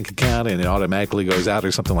your bank account and it automatically goes out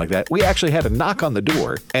or something like that. We actually had to knock on the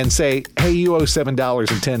door and say, hey, you owe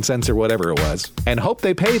 $7.10 or whatever it was, and hope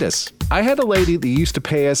they paid us. I had a lady that used to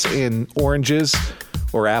pay us in oranges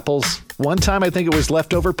or apples. One time I think it was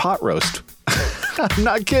leftover pot roast. I'm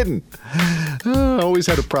not kidding. I always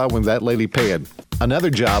had a problem with that lady paying.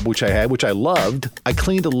 Another job which I had, which I loved, I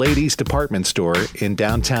cleaned a ladies' department store in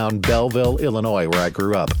downtown Belleville, Illinois, where I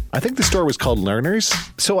grew up. I think the store was called Learners.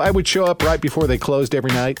 So I would show up right before they closed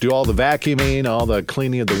every night, do all the vacuuming, all the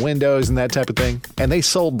cleaning of the windows and that type of thing. And they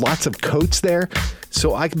sold lots of coats there.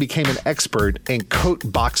 So I became an expert in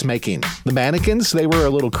coat box making. The mannequins, they were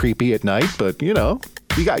a little creepy at night, but you know,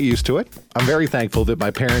 you got used to it. I'm very thankful that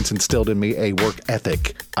my parents instilled in me a work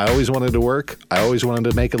ethic. I always wanted to work. I always wanted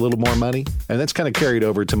to make a little more money. And that's kind of carried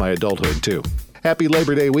over to my adulthood, too. Happy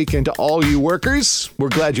Labor Day weekend to all you workers. We're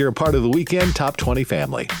glad you're a part of the Weekend Top 20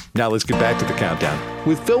 family. Now let's get back to the countdown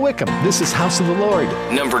with Phil Wickham. This is House of the Lord.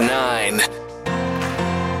 Number 9.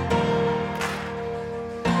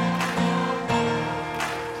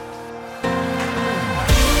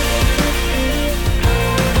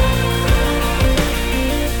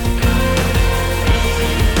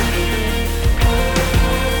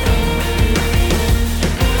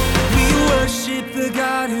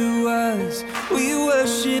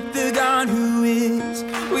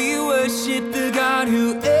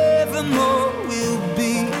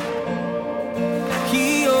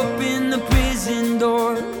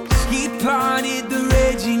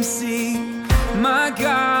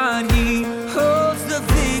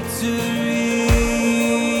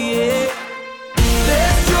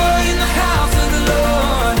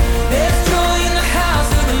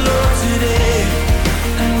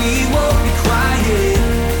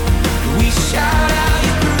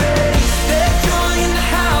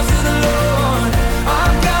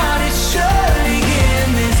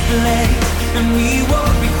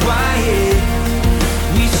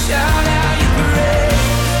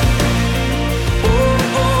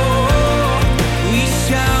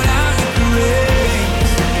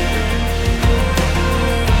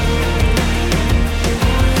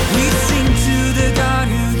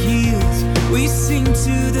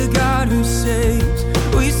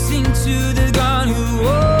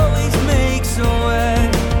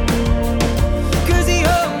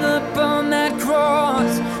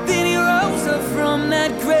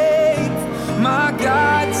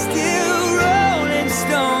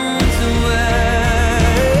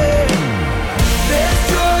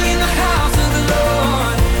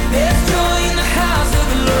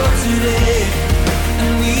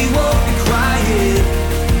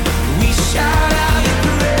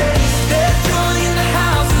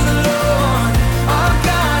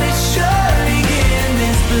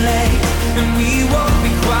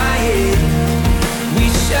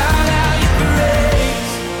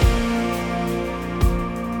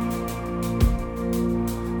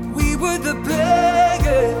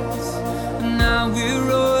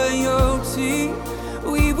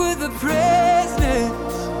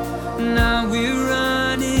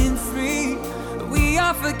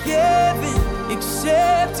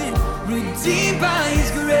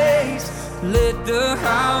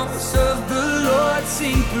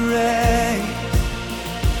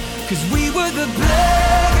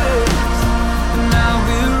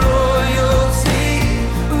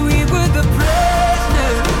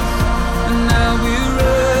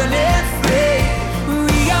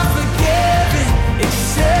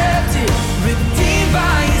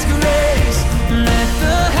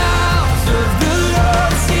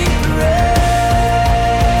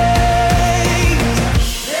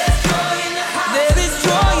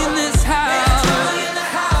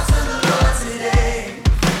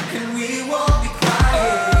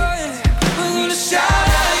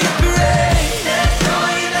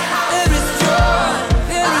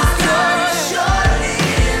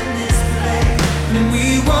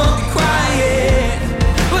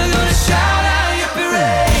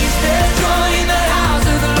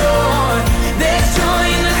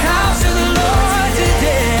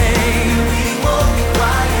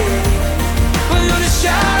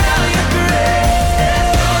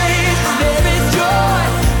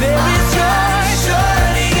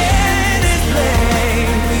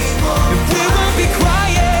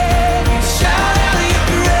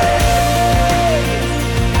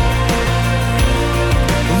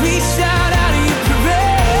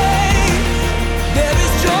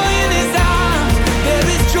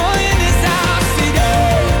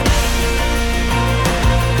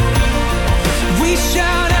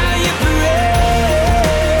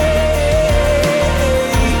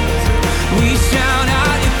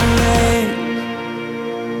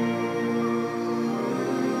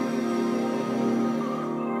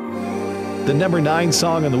 The number 9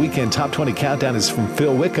 song on the Weekend Top 20 Countdown is from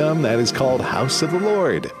Phil Wickham. That is called House of the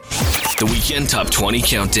Lord. The Weekend Top 20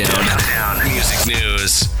 Countdown. Music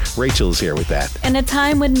news. Rachel's here with that. In a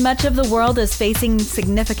time when much of the world is facing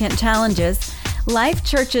significant challenges, Life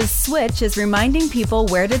Church's Switch is reminding people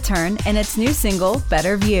where to turn in its new single,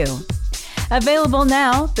 Better View. Available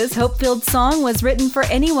now, this hope-filled song was written for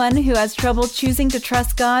anyone who has trouble choosing to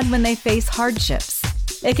trust God when they face hardships.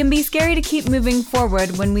 It can be scary to keep moving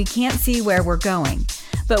forward when we can't see where we're going,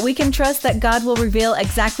 but we can trust that God will reveal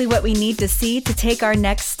exactly what we need to see to take our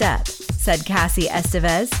next step, said Cassie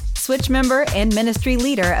Estevez, Switch member and ministry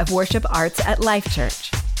leader of worship arts at Life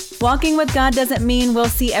Church. Walking with God doesn't mean we'll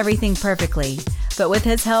see everything perfectly, but with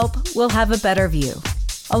His help, we'll have a better view.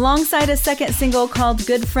 Alongside a second single called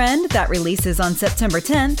Good Friend that releases on September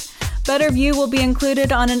 10th, Better View will be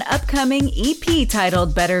included on an upcoming EP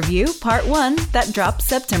titled Better View Part 1 that drops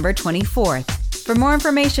September 24th. For more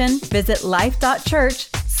information, visit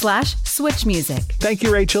life.church/switchmusic. Thank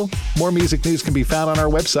you, Rachel. More music news can be found on our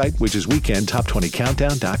website, which is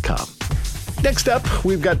weekendtop20countdown.com. Next up,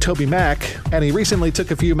 we've got Toby Mac, and he recently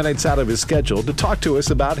took a few minutes out of his schedule to talk to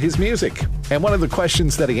us about his music. And one of the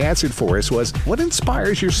questions that he answered for us was, what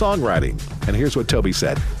inspires your songwriting? And here's what Toby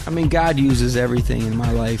said. I mean, God uses everything in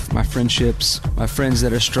my life, my friendships, my friends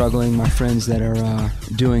that are struggling, my friends that are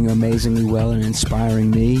doing amazingly well and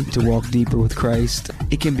inspiring me to walk deeper with Christ.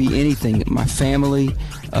 It can be anything. My family,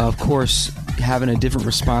 of course, having a different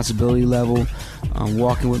responsibility level,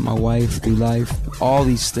 walking with my wife through life, all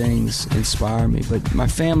these things inspire me. But my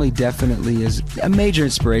family definitely is a major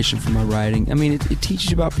inspiration for my writing. I mean, it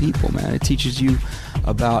teaches you about people, man. It teaches you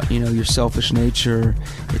about, your selfish nature.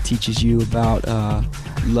 It teaches you about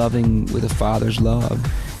loving with a father's love.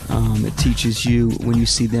 It teaches you when you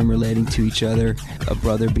see them relating to each other, a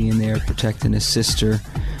brother being there protecting a sister,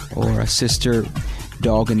 or a sister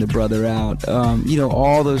dogging the brother out.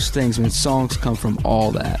 All those things. I mean, songs come from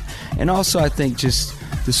all that. And also, I think just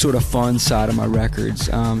the sort of fun side of my records.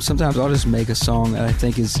 Sometimes I'll just make a song that I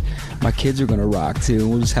think is my kids are going to rock to, and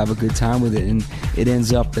we'll just have a good time with it. And it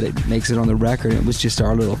ends up that it makes it on the record. It was just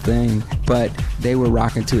our little thing, but they were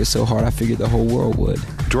rocking to it so hard I figured the whole world would.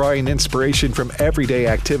 Drawing inspiration from everyday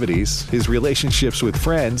activities, his relationships with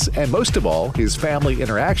friends, and most of all, his family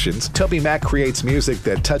interactions, Toby Mac creates music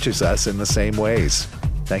that touches us in the same ways.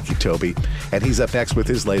 Thank you, Toby. And he's up next with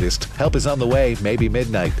his latest. Help is on the way, maybe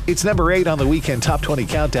midnight. It's number 8 on the Weekend Top 20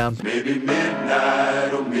 Countdown. Maybe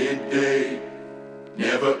midnight or midday,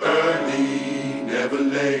 never early, never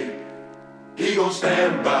late. He gon'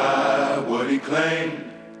 stand by what he claimed,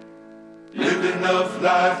 lived enough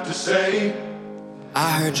life to say,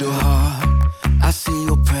 I heard your heart, I see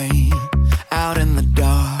your pain, out in the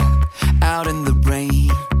dark, out in the rain.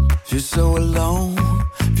 Feel so alone,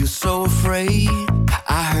 feel so afraid.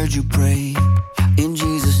 I heard you pray in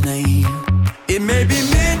Jesus' name. It may be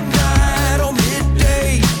midnight or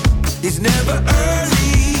midday. He's never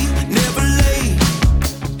early, never late.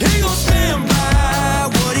 He gon' stand by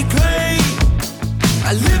what he claimed.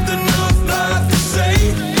 I lived enough life to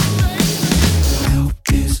say, help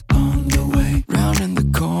is on the way, round in the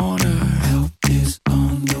corner. Help is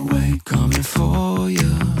on the way, coming for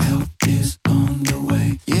you. Help is on the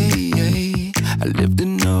way, yeah, yeah. I lived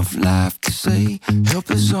enough life to say, help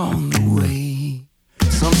is on the way.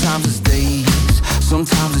 Sometimes it's days,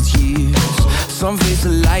 sometimes it's years. Some face a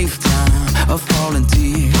lifetime of falling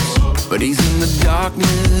tears. But he's in the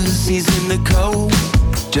darkness, he's in the cold.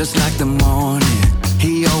 Just like the morning,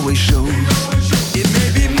 he always shows. It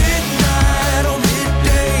may be midnight or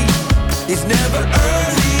midday. He's never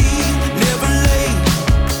early, never late.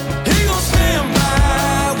 He gon' stand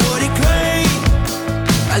by what he claimed.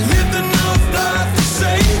 I lived enough life to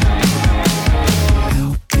say,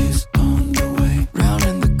 help is on the way, round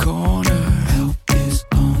in the corner. Help is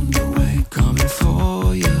on the way, coming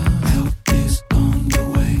for you. Help is on the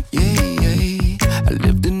way, yeah, yeah. I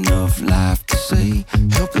lived enough life to say,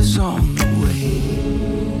 help is on the way.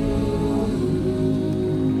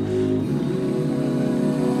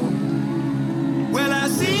 Well,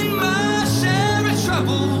 I've seen my share of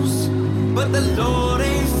troubles, but the Lord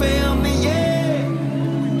ain't failed me yet.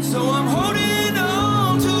 So I'm holding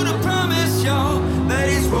on to the promise, y'all, that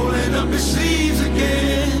he's rolling up his sleeves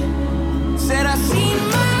again. Said I've seen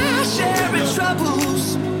my share of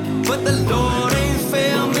troubles, but the Lord ain't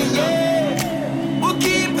failed me yet. We'll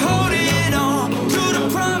keep holding on to the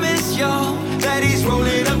promise, y'all, that he's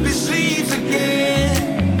rolling up his sleeves again.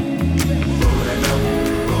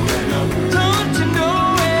 Don't you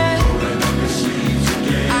know it?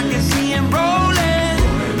 I can see him rolling.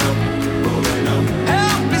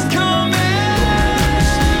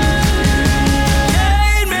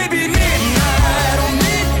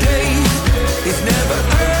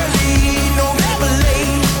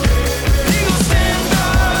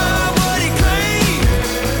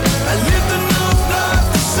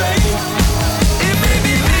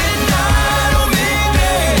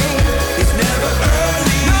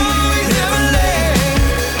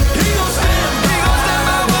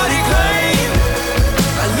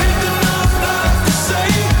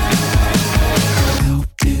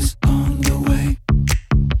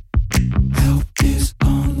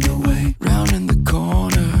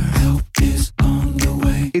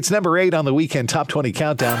 It's number 8 on the Weekend Top 20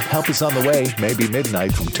 Countdown. Help Is on the Way, Maybe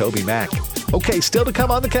Midnight from Toby Mac. Okay, still to come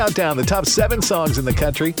on the countdown, the top 7 songs in the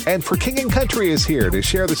country. And For King and Country is here to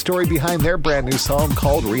share the story behind their brand new song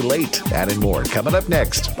called Relate. That and more coming up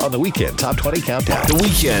next on the Weekend Top 20 Countdown. The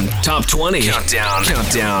Weekend Top 20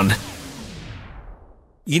 Countdown.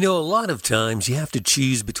 You know, a lot of times you have to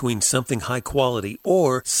choose between something high quality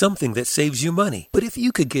or something that saves you money. But if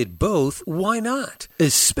you could get both, why not?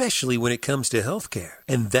 Especially when it comes to healthcare.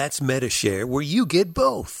 And that's MediShare, where you get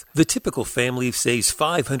both. The typical family saves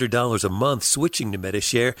 $500 a month switching to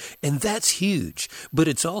MediShare, and that's huge. But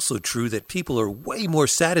it's also true that people are way more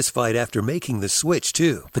satisfied after making the switch,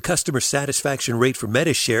 too. The customer satisfaction rate for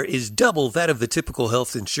MediShare is double that of the typical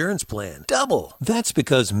health insurance plan. Double! That's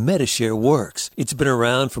because MediShare works. It's been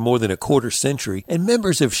around for more than a quarter century, and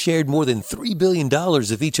members have shared more than $3 billion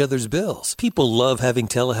of each other's bills. People love having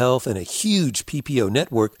telehealth and a huge PPO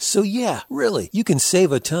network, so yeah, really, you can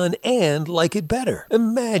save a ton and like it better.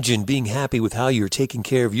 Imagine being happy with how you're taking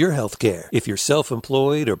care of your health care. If you're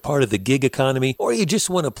self-employed or part of the gig economy, or you just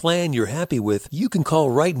want a plan you're happy with, you can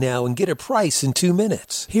call right now and get a price in 2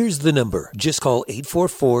 minutes. Here's the number. Just call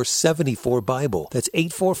 844-74-BIBLE. That's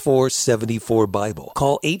 844-74-BIBLE.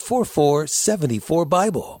 Call 844-74-BIBLE.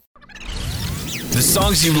 The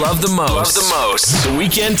songs you love the most. The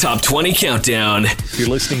Weekend Top 20 Countdown. You're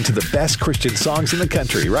listening to the best Christian songs in the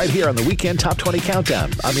country right here on the Weekend Top 20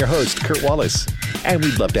 Countdown. I'm your host, Kurt Wallace. And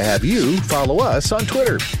we'd love to have you follow us on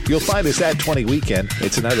Twitter. You'll find us at 20Weekend.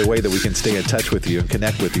 It's another way that we can stay in touch with you and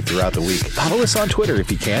connect with you throughout the week. Follow us on Twitter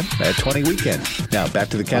if you can at 20Weekend. Now back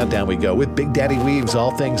to the countdown we go with Big Daddy Weave's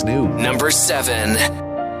All Things New. Number 7.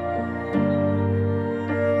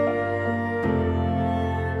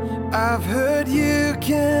 I've heard you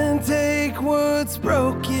can take what's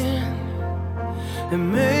broken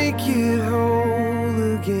and make it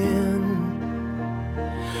whole again.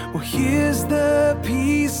 Well, here's the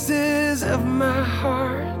pieces of my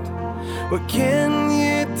heart. What can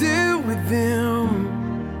you do with them?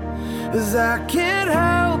 'Cause I can't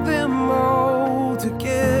hold them all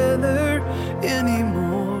together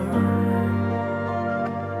anymore.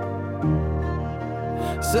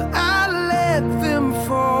 So I let them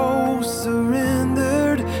fall,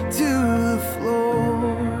 surrendered to the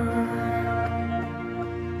floor.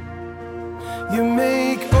 You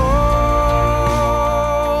make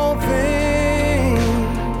all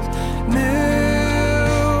things new.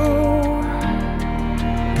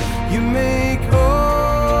 You make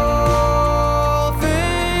all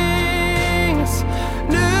things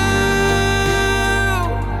new.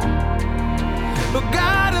 Oh,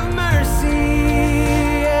 God of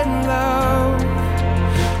mercy and love.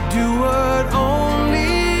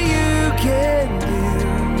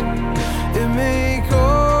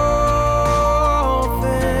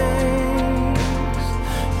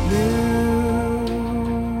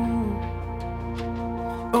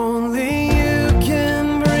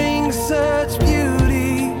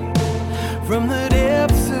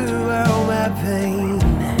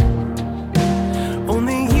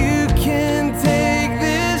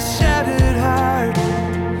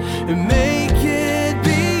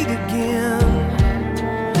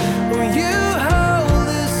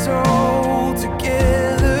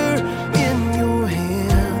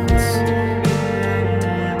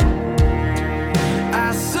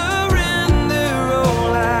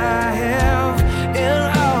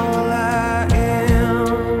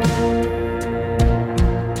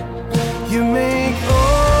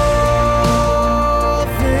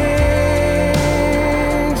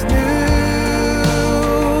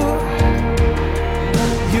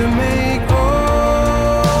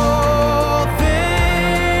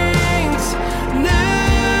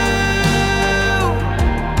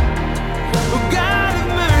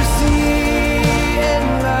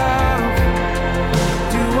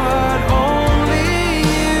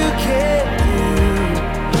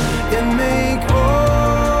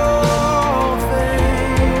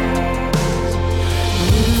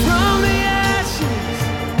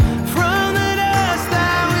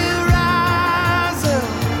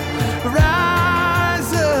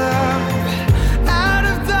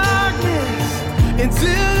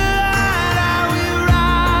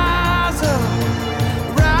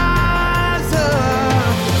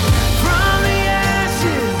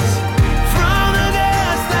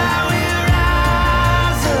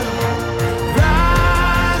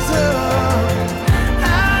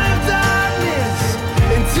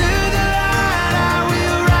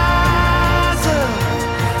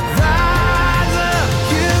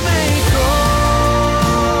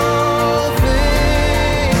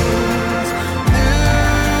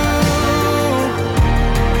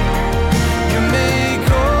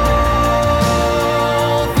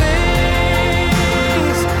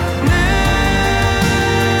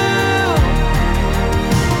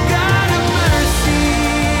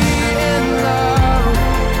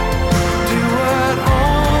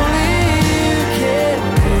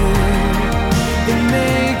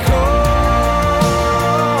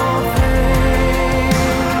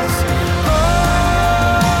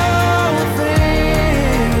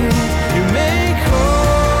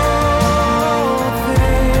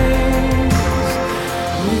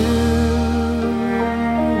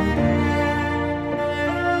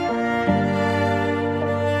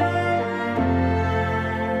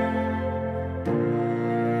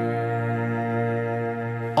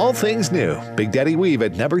 all things new. Big Daddy Weave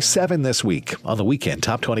at number 7 this week on the Weekend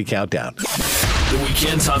Top 20 Countdown. The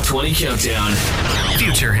Weekend Top 20 Countdown.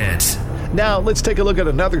 Future hits. Now, let's take a look at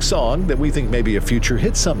another song that we think may be a future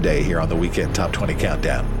hit someday here on the Weekend Top 20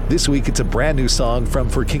 Countdown. This week, it's a brand new song from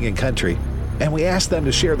For King and Country, and we asked them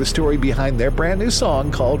to share the story behind their brand new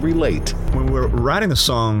song called Relate. When we were writing the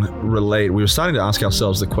song Relate, we were starting to ask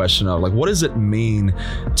ourselves the question of, like, what does it mean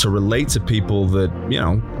to relate to people that,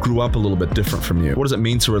 grew up a little bit different from you? What does it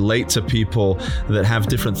mean to relate to people that have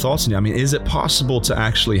different thoughts than you? I mean, is it possible to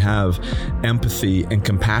actually have empathy and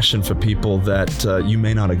compassion for people that you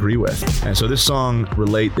may not agree with? And so this song,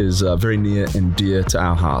 Relate, is very near and dear to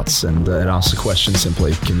our hearts, and it asks the question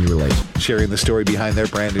simply, can you relate? Sharing the story behind their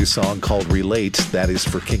brand new song called Relate, that is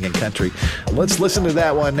For King and Country. Let's listen to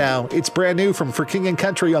that one now. It's brand new from For King and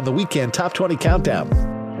Country on the Weekend Top 20 Countdown.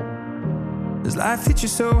 Does life hit you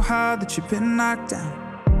so hard that you've been knocked down?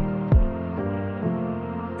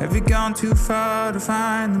 Have you gone too far to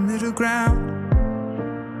find the middle ground?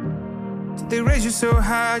 Did they raise you so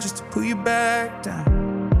high just to pull you back down?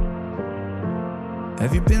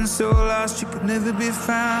 Have you been so lost you could never be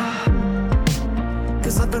found?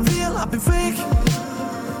 'Cause I've been real, I've been fake,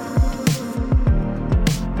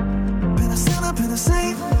 been a sinner, been a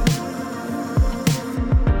saint.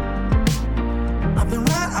 I've been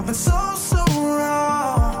right, I've been so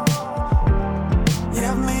wrong. Yeah,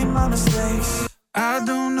 I've made my mistakes. I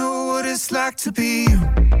don't know what it's like to be you.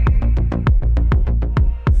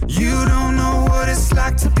 You don't know what it's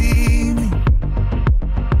like to be me.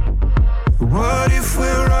 What if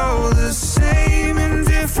we're all the same in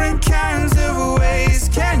different kinds of ways?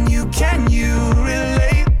 Can you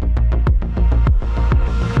relate?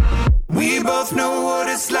 We both know what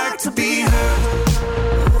it's like to be hurt.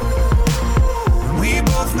 We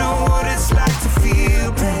both know what it's like to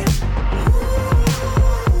feel pain.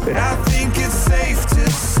 But I think it's safe to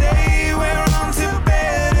say we're on to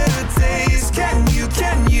better days. Can you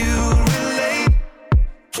relate?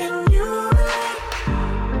 Can you relate?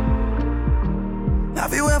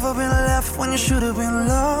 Have you ever been left when you should have been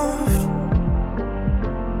loved?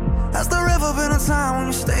 Has there ever been a time when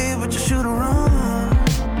you stayed but you should have run?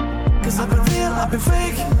 'Cause I've been real, I've been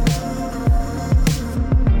fake,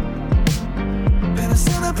 been a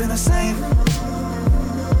sinner, been a saint.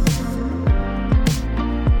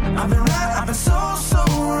 I've been right, I've been so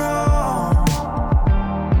wrong.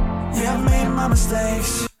 Yeah, I've made my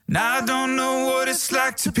mistakes. Now I don't know what it's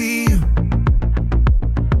like to be you.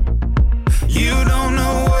 You don't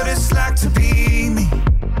know what it's like to be me.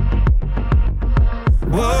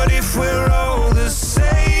 What if we're all the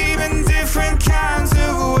same in different kinds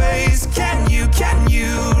of ways? Can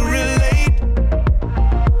you relate?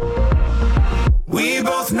 We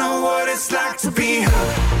both know what it's like to be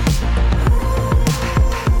hurt.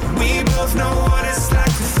 We both know what it's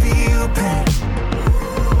like to feel pain.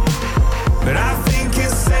 But I think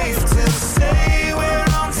it's safe to say we're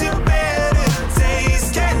on to better days.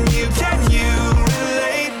 Can you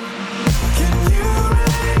relate? Can you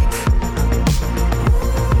relate?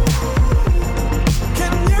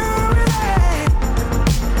 Can you relate?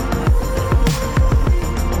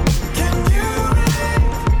 Can you relate?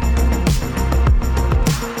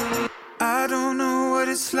 I don't know what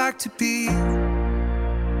it's like to be.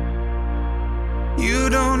 You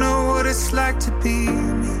don't know what it's like to be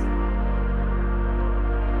me.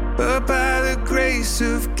 But by the grace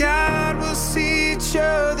of God, we'll see each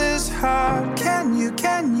other's heart. Can you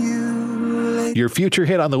relate? Your future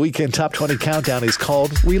hit on the Weekend Top 20 Countdown is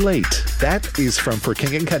called Relate. That is from For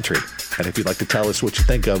King and Country. And if you'd like to tell us what you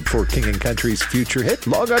think of For King and Country's future hit,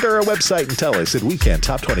 log on to our website and tell us at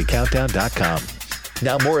weekendtop20countdown.com.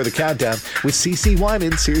 Now more of the countdown with CeCe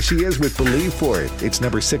Winans. Here she is with Believe For It. It's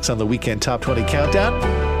number 6 on the Weekend Top 20 Countdown.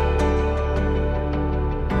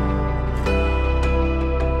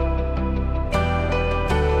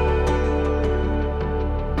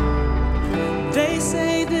 They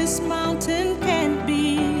say this mountain can't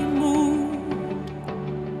be moved.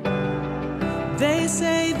 They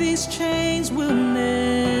say these chains will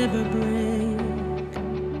never break.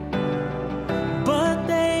 But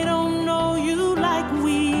they don't know you like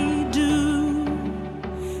we do.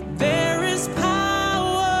 There is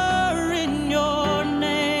power in your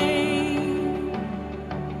name.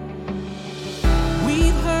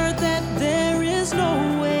 We've heard that there is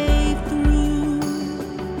no way through.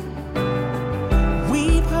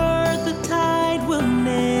 We've heard the tide will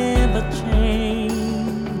never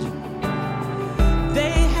change.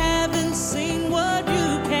 They haven't seen what you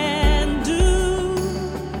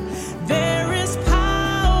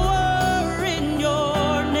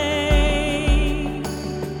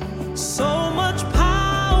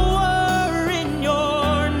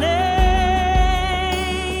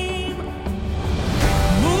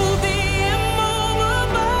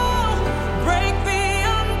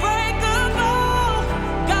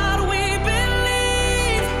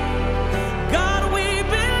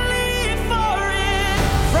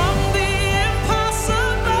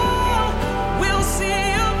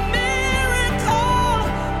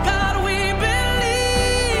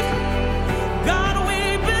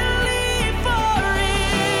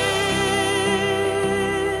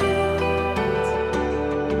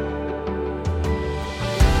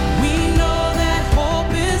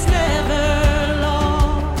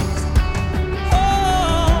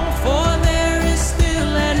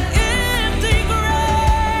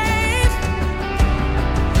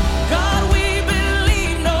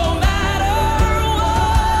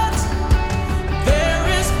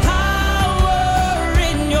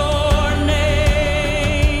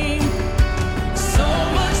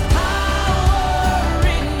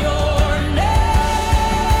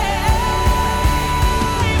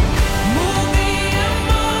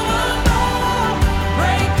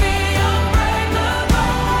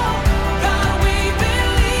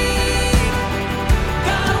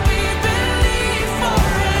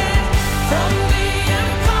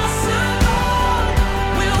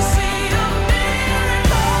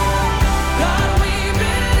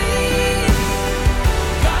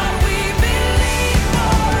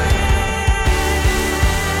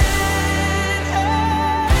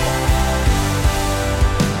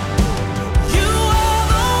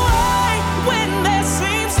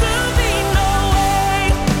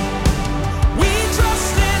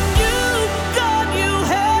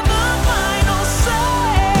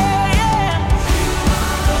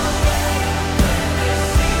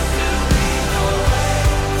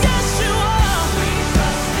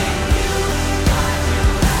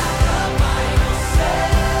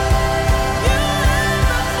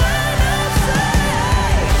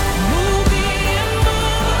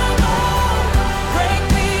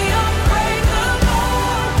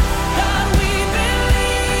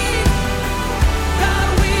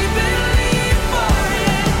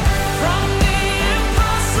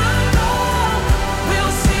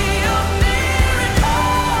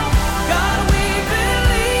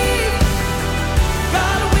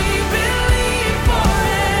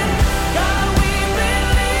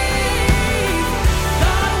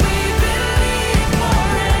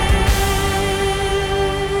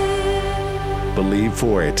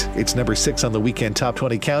Tonight, it's number 6 on the Weekend Top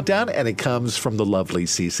 20 Countdown, and it comes from the lovely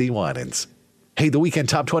CeCe Winans. Hey, the Weekend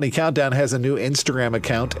Top 20 Countdown has a new Instagram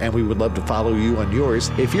account, and we would love to follow you on yours.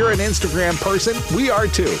 If you're an Instagram person, we are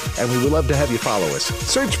too, and we would love to have you follow us.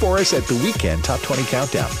 Search for us at the Weekend Top 20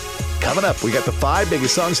 Countdown. Coming up, we got the 5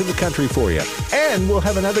 biggest songs in the country for you. And we'll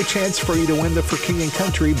have another chance for you to win the For King and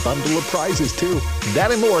Country bundle of prizes, too. That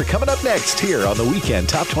and more coming up next here on the Weekend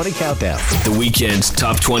Top 20 Countdown. The Weekend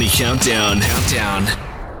Top 20 Countdown.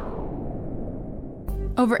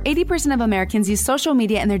 Over 80% of Americans use social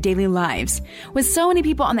media in their daily lives. With so many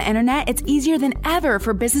people on the internet, it's easier than ever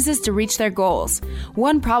for businesses to reach their goals.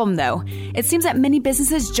 One problem, though, it seems that many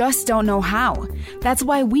businesses just don't know how. That's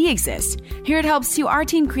why we exist. Here at Helps You, our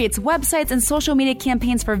team creates websites and social media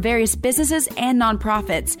campaigns for various businesses and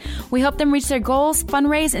nonprofits. We help them reach their goals,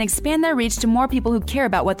 fundraise, and expand their reach to more people who care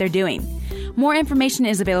about what they're doing. More information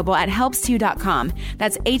is available at helps2.com.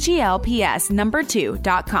 That's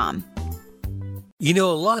HELPS2.com. You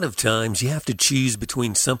know, a lot of times you have to choose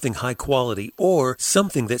between something high quality or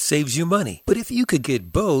something that saves you money. But if you could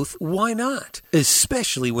get both, why not?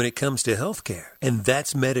 Especially when it comes to healthcare. And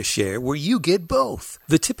that's MediShare, where you get both.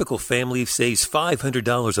 The typical family saves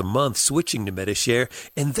 $500 a month switching to MediShare,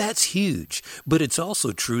 and that's huge. But it's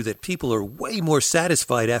also true that people are way more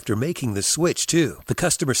satisfied after making the switch, too. The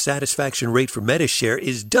customer satisfaction rate for MediShare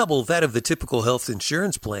is double that of the typical health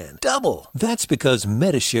insurance plan. Double! That's because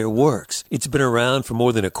MediShare works. It's been around for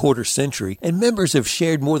more than a quarter century, and members have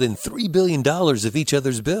shared more than $3 billion of each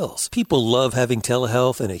other's bills. People love having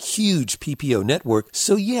telehealth and a huge PPO network,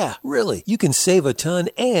 so yeah, really, you can save a ton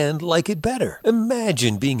and like it better.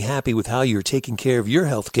 Imagine being happy with how you're taking care of your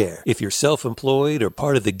health care. If you're self-employed or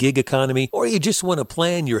part of the gig economy, or you just want a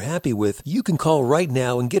plan you're happy with, you can call right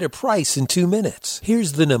now and get a price in 2 minutes.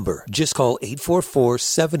 Here's the number. Just call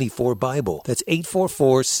 844-74-BIBLE. That's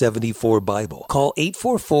 844-74-BIBLE. Call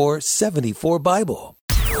 844-74-BIBLE.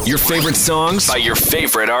 Your favorite songs by your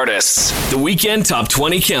favorite artists. The Weekend Top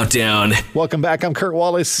 20 Countdown. Welcome back. I'm Kurt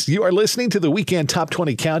Wallace. You are listening to the Weekend Top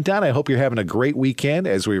 20 Countdown. I hope you're having a great weekend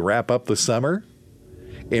as we wrap up the summer.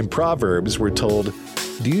 In Proverbs, we're told,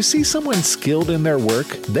 do you see someone skilled in their work?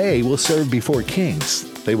 They will serve before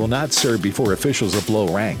kings. They will not serve before officials of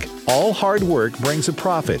low rank. All hard work brings a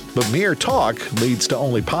profit, but mere talk leads to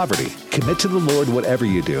only poverty. Commit to the Lord whatever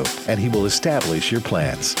you do, and He will establish your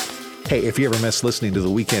plans. Hey, if you ever miss listening to the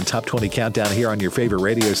Weekend Top 20 Countdown here on your favorite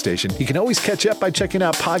radio station, you can always catch up by checking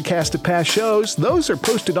out podcasts of past shows. Those are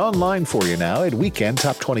posted online for you now at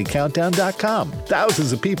weekendtop20countdown.com.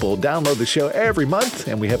 Thousands of people download the show every month,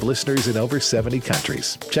 and we have listeners in over 70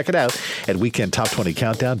 countries. Check it out at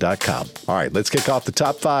weekendtop20countdown.com. All right, let's kick off the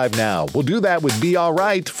top 5 now. We'll do that with Be All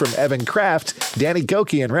Right from Evan Kraft, Danny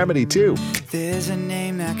Goki, and Remedy 2. There's a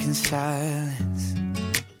name that can silence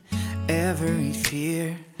every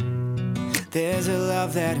fear. There's a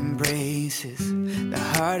love that embraces the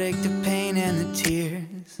heartache, the pain, and the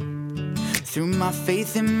tears. Through my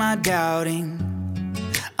faith and my doubting,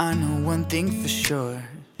 I know one thing for sure.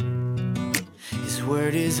 His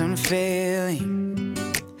word is unfailing,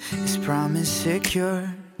 His promise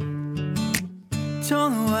secure.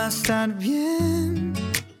 Todo va a estar bien,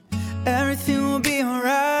 everything will be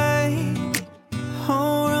alright.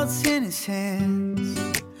 Whole world's in His hands,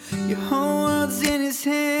 your whole world's in His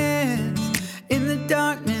hands. In the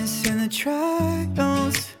darkness and the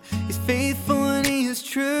trials, He's faithful and He is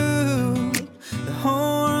true. The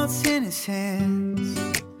whole world's in His hands,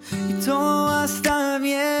 y todo va a estar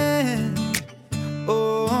bien.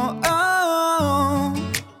 Oh, oh, oh,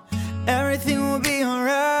 everything will be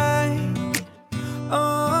alright.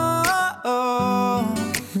 Oh, oh, oh.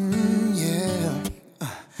 Yeah.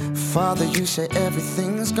 Father, you say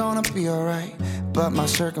everything's gonna be alright, but my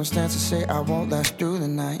circumstances say I won't last through the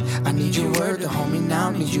night. I need your word to hold me now,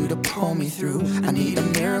 need you to pull me through. I need a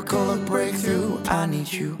miracle, a breakthrough, I need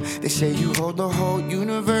you. They say you hold the whole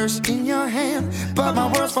universe in your hand, but my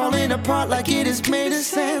world's falling apart like it is made of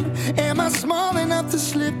sand. Am I small enough to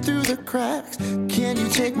slip through the cracks? Can you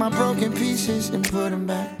take my broken pieces and put them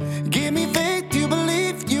back? Give me faith, you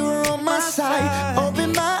believe you are on my side.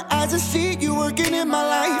 Open my eyes to see you working in my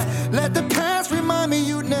life. Let the past remind me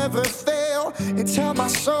you never fail, and tell my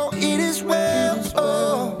soul it is well.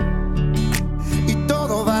 Oh, y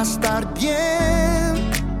todo va a estar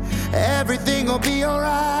bien, everything will be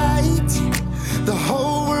alright. The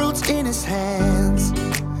whole world's in His hands,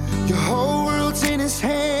 your whole world's in His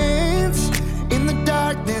hands. In the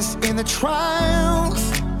darkness, in the trials,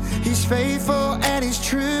 He's faithful and He's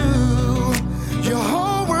true. Your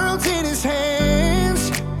whole world's in His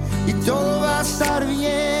hands, y todo va a estar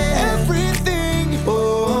bien. Everything,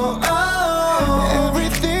 oh, oh,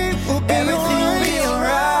 everything will be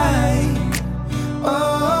alright.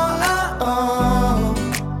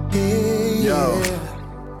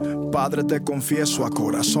 Padre, te confieso a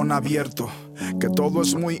corazón abierto que todo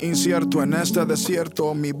es muy incierto en este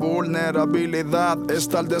desierto. Mi vulnerabilidad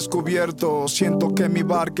está al descubierto. Siento que mi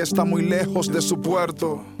barca está muy lejos de su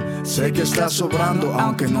puerto. Sé que estás sobrando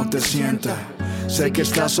aunque no te sienta. Sé que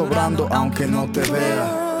estás sobrando aunque no te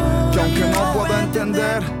vea. Que aunque no pueda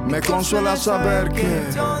entender, me consuela saber que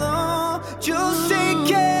yo sé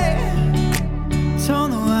que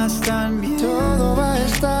todo va a estar bien. Todo va a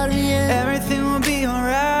estar bien. Everything will be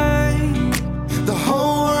alright. The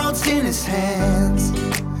whole world's in his hands.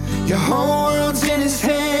 Your whole world's in his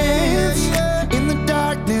hands. In the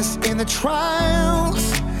darkness, in the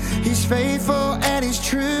trials, he's faithful and he's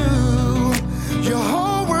true. Your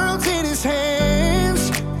whole world's in his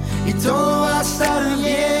hands. Y todo va a estar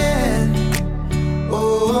bien.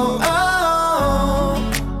 Oh, oh, oh.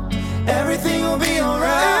 Everything will be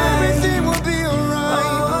alright. Everything will be alright.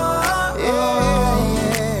 Oh,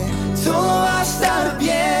 yeah, yeah. Todo va a estar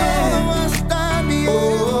bien. Todo va a estar bien.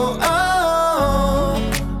 Oh, oh, oh.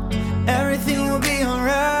 Everything will be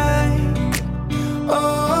alright. Oh,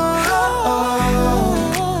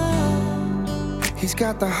 oh, oh. He's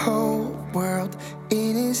got the whole world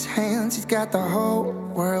in his hands. He's got the whole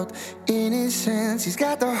world in his hands. He's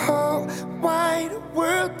got the whole wide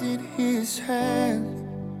world in his hands.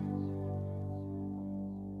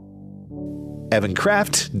 Evan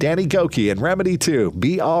Kraft, Danny Goki, and Remedy 2,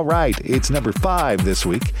 Be Alright. It's number 5 this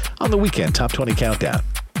week on the Weekend Top 20 Countdown.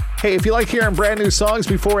 Hey, if you like hearing brand new songs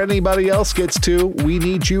before anybody else gets to, we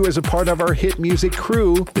need you as a part of our Hit Music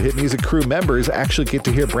Crew. The Hit Music Crew members actually get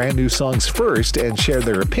to hear brand new songs first and share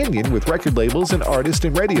their opinion with record labels and artists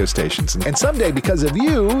and radio stations. And someday, because of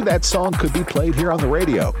you, that song could be played here on the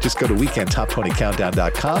radio. Just go to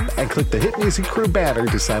weekendtop20countdown.com and click the Hit Music Crew banner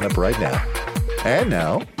to sign up right now. And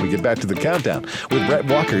now, we get back to the countdown with Brett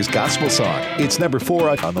Walker's gospel song. It's number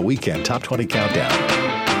 4 on the Weekend Top 20 Countdown.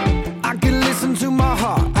 I can listen to my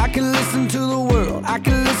heart, I can listen to the world, I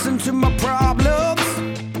can listen to my problems.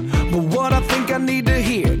 But what I think I need to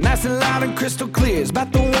hear, nice and loud and crystal clear, is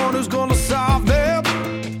about the one who's gonna solve them.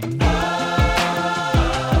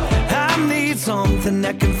 I need something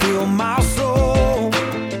that can fill my soul.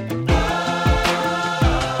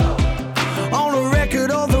 On a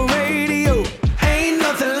record or the radio, ain't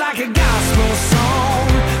nothing like a gospel song.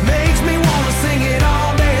 Makes me wanna sing it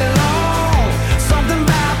all day long. Something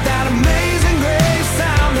about that amazing grace,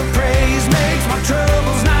 sound of praise makes my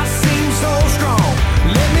troubles not seem so strong.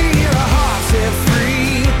 Let me hear a heart set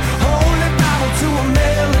free. Hold it Bible to a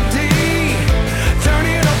melody. Turn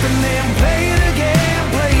it up and then play it again,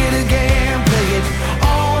 play it again, play it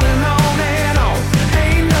on and on and on.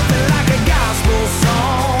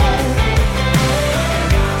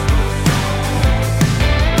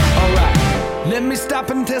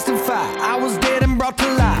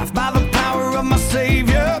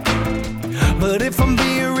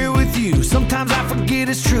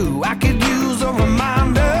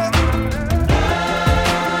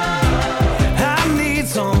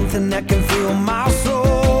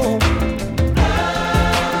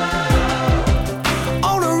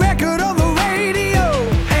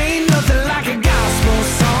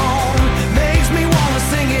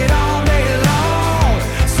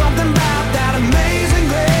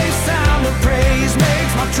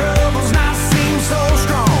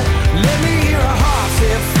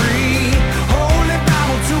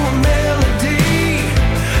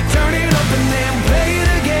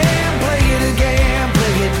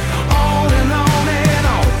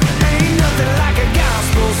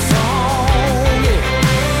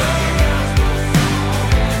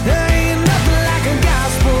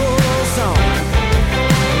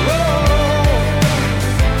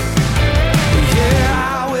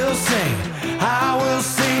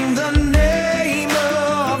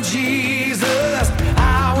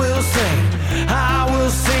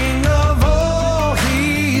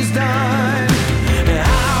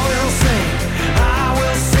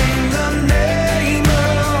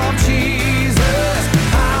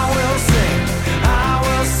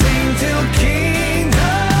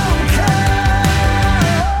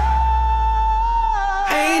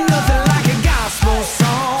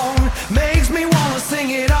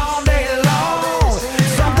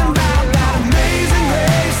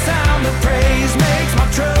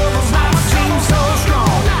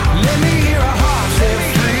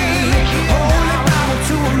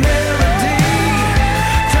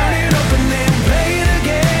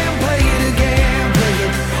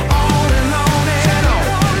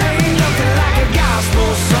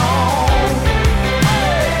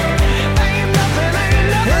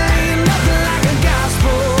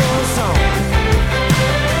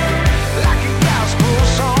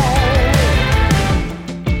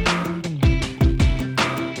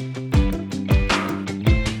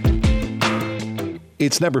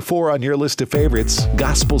 It's number 4 on your list of favorites.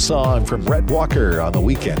 Gospel song from Brett Walker on the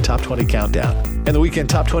Weekend Top 20 Countdown. And the Weekend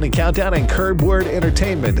Top 20 Countdown and Curb Word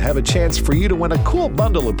Entertainment have a chance for you to win a cool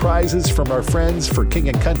bundle of prizes from our friends for King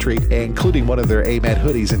and Country, including one of their Amen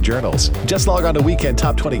hoodies and journals. Just log on to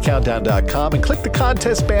weekendtop20countdown.com and click the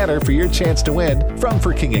contest banner for your chance to win from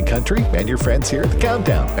For King and Country and your friends here at the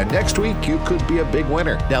Countdown. And next week, you could be a big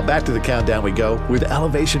winner. Now back to the Countdown we go with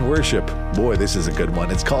Elevation Worship. Boy, this is a good one.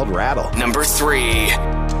 It's called Rattle. Number 3.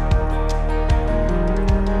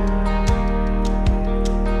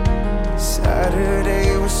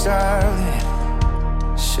 Saturday was silent,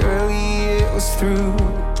 surely it was through.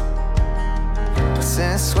 But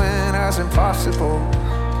since when has impossible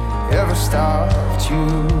ever stopped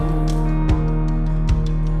you?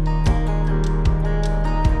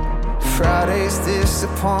 Friday's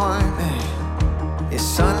disappointment is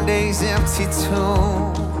Sunday's empty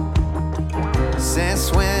tomb.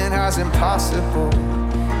 Since when has impossible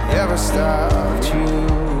ever stopped you?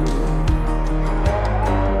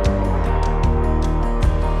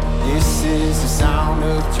 This is the sound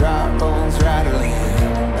of dry bones rattling.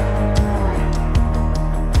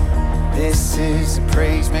 This is the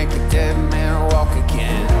praise, make a dead man walk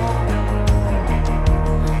again.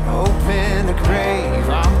 Open the grave,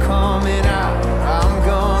 I'm coming out. I'm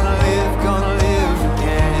gonna live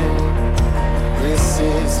again. This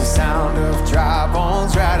is the sound of dry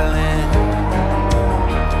bones rattling.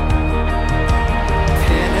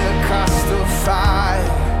 Pentecostal fire,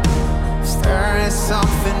 stirring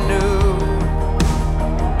something new.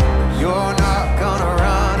 You're not gonna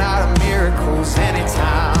run out of miracles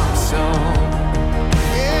anytime soon.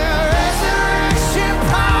 Yeah, resurrection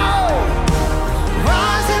power,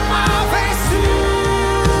 rising my face too.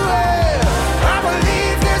 I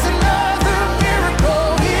believe there's another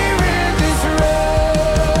miracle here in this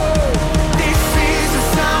road. This is the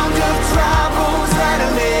sound of dry bones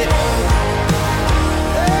rattling.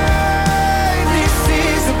 Hey, this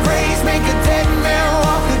is the praise, make a dead man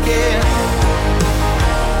walk again.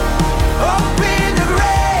 Open the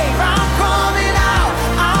grave, I'm coming out.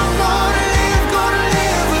 I'm gonna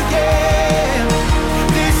live again.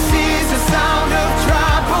 This is the sound of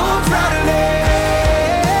dry bones rattling.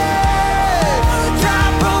 Dry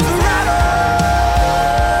bones rattle.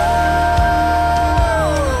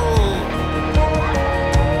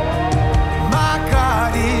 My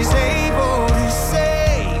God is able to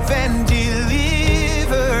save and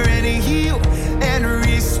deliver and heal and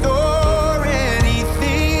restore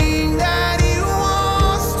anything that He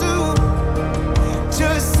wants to.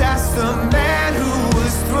 Just ask the man who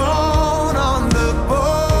was thrown on the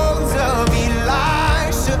bones of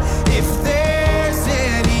Elisha if there's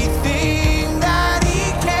anything that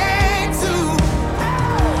he can't do.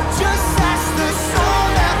 Just ask the soul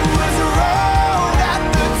that was rolled at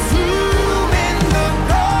the tomb in the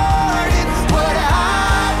garden what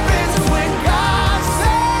happens when God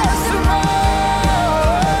says to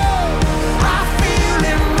roll. I feel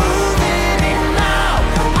Him moving it now.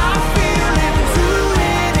 I feel Him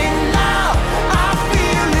doing it now. I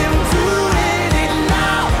feel Him doing it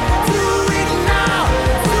now. Do it now.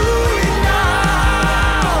 Do it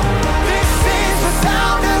now. This is the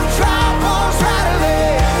sound of dry bones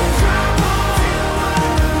rattling.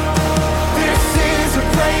 This is a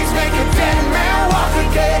praise, make a dead man walk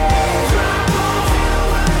again.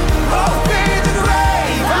 Open the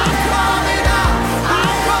grave, I'm coming out.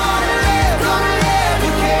 I'm gonna live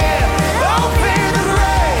again. Open the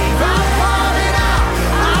grave, I'm coming out.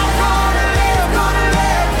 I'm gonna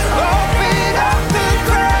live. Open up the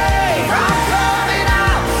grave, I'm coming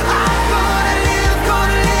out. I'm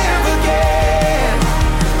gonna live again.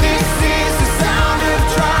 This is the sound of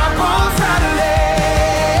dry bones rattling.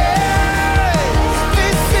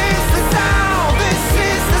 This is the sound,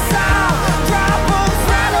 dry bones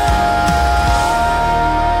rattle.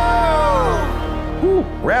 Woo,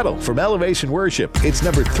 Rattle from Elevation Worship. It's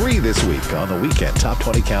number 3 this week on the Weekend Top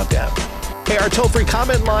 20 Countdown. Hey, our toll-free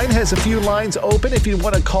comment line has a few lines open. If you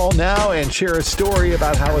want to call now and share a story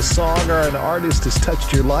about how a song or an artist has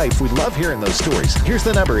touched your life, we love hearing those stories. Here's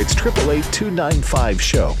the number. It's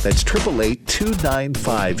 888-295-SHOW. That's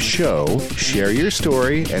 888-295-SHOW. Share your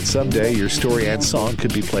story, and someday your story and song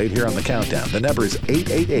could be played here on the Countdown. The number is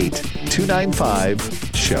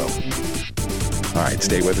 888-295-SHOW. All right,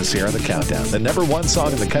 stay with us here on the Countdown. The number 1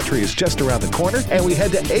 song in the country is just around the corner, and we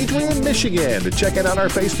head to Adrian, Michigan to check it on our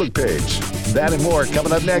Facebook page. That and more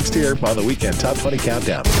coming up next here on the Weekend Top 20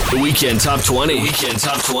 Countdown. The Weekend Top 20. Weekend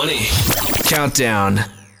Top 20. Countdown.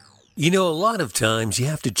 You know, a lot of times you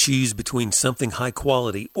have to choose between something high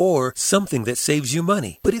quality or something that saves you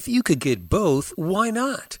money. But if you could get both, why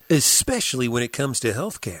not? Especially when it comes to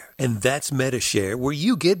healthcare. And that's MediShare, where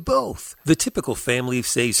you get both. The typical family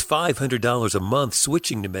saves $500 a month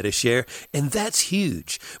switching to MediShare, and that's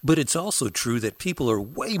huge. But it's also true that people are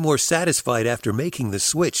way more satisfied after making the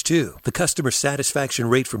switch, too. The customer satisfaction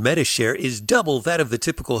rate for MediShare is double that of the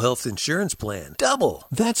typical health insurance plan. Double!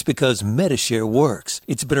 That's because MediShare works.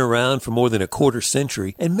 It's been around for more than a quarter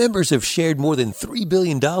century, and members have shared more than $3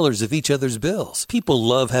 billion of each other's bills. People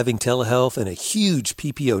love having telehealth and a huge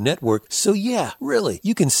PPO network, so yeah, really,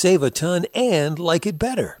 you can save a ton and like it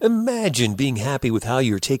better. Imagine being happy with how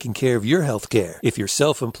you're taking care of your health care. If you're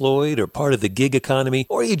self-employed or part of the gig economy,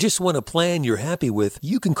 or you just want a plan you're happy with,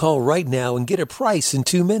 you can call right now and get a price in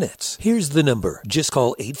 2 minutes. Here's the number. Just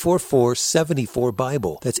call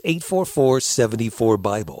 844-74-BIBLE. That's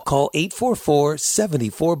 844-74-BIBLE. Call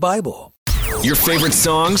 844-74-BIBLE. Your favorite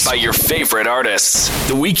songs by your favorite artists.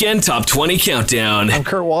 The Weekend Top 20 Countdown. I'm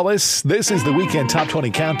Kurt Wallace. This is the Weekend Top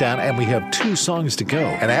 20 Countdown, and we have 2 songs to go.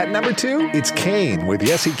 And at number 2, it's Kane with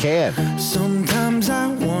Yes He Can. Sometimes I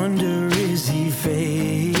wonder, is he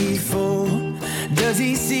faithful? Does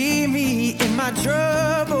he see me in my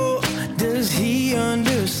trouble? Does he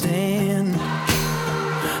understand?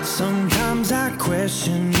 Sometimes I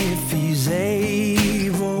question if he's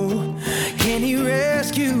able. Can he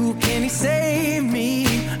rescue? Can he save me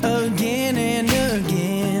again and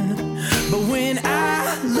again? But when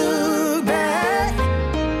I look back,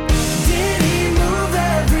 did he move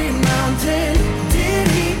every mountain? Did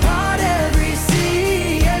he part every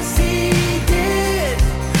sea? Yes, he did.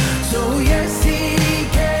 So yes, he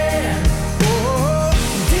can. Oh,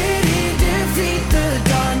 did he defeat the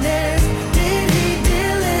darkness? Did he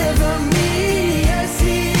deliver me? Yes,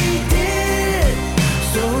 he did.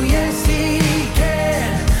 So yes, he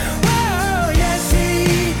can. Oh, yes,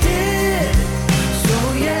 he did. So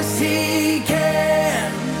yes, he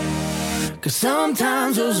can. 'Cause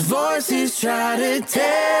sometimes those voices try to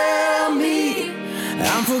tell me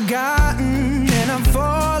I'm forgotten and I'm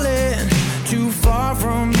falling too far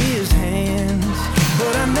from his hands.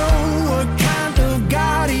 But I know what kind of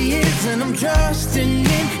God he is, and I'm trusting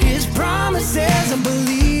in his promises. I'm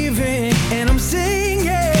believing and I'm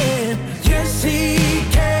singing, yes, he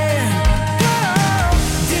can. Oh,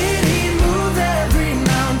 did he move every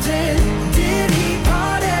mountain? Did he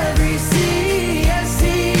part every sea? Yes,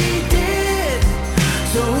 he did.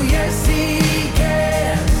 So yes, he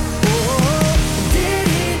can. Oh, did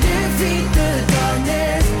he defeat the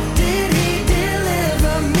darkness? Did he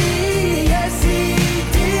deliver me? Yes, he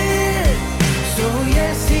did. So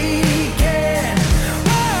yes, he can. Oh,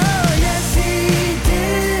 yes, he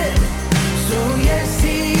did. So yes,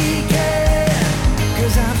 he can.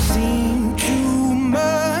 'Cause I've seen too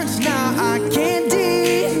much, now I can't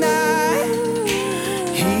deny.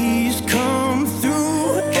 He's come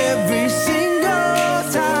through every single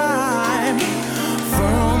time.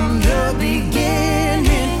 From the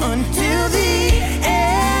beginning until the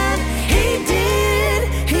end. He did,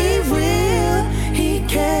 he will, he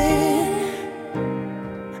can.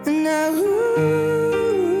 Now,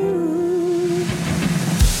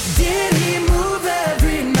 did he move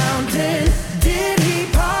every mountain? Did he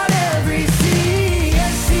part every sea?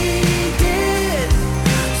 Yes, he did.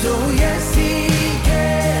 So yes, he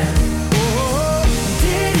can. Oh,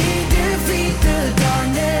 did he defeat the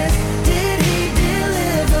darkness? Did he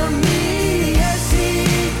deliver me? Yes, he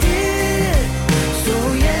did. So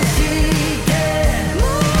yes, he can.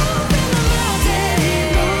 Did he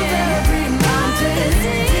move every mountain?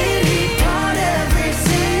 Did he part every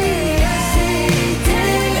sea? Yes, he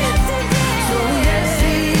did. So yes,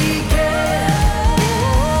 he can.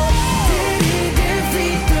 Did he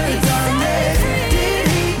defeat the darkness? Did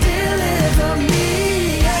he deliver me?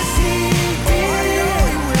 Yes, he did.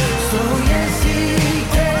 So yes, he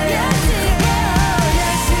can. Oh,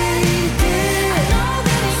 yes, he did.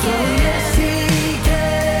 So yes, he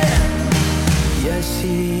can. Yes,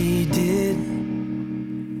 he did.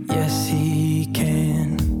 Yes, he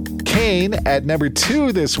can. Kane at number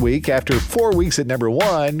 2 this week after 4 weeks at number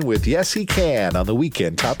 1 with Yes He Can on the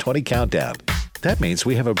Weekend Top 20 Countdown. That means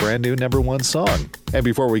we have a brand new number 1 song. And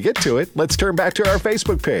before we get to it, let's turn back to our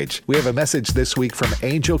Facebook page. We have a message this week from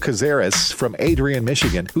Angel Cazares from Adrian,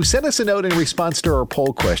 Michigan, who sent us a note in response to our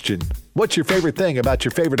poll question. What's your favorite thing about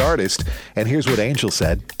your favorite artist? And here's what Angel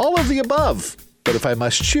said. All of the above. But if I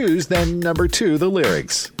must choose, then number 2, the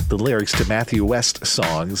lyrics. The lyrics to Matthew West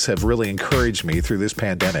songs have really encouraged me through this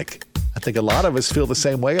pandemic. think a lot of us feel the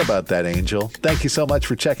same way about that, Angel. Thank you so much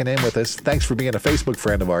for checking in with us. Thanks for being a Facebook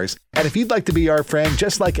friend of ours. And if you'd like to be our friend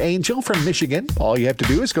just like Angel from Michigan, all you have to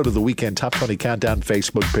do is go to the Weekend Top 20 Countdown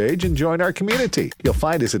Facebook page and join our community. You'll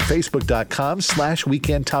find us at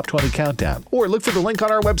facebook.com/Weekend Top 20 Countdown, or look for the link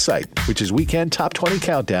on our website, which is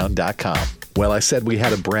weekendtop20countdown.com. Well, I said we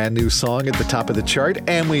had a brand new song at the top of the chart,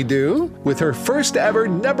 and we do. With her first ever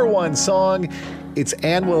 #1 song, it's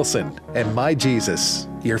Ann Wilson and My Jesus.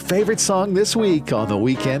 Your favorite song this week on the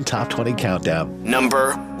Weekend Top 20 Countdown.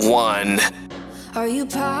 Number 1. Are you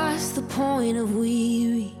past the point of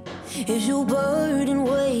weary? Is your burden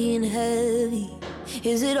weighing heavy?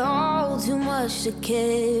 Is it all too much to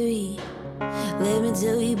carry? Let me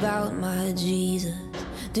tell you about my Jesus.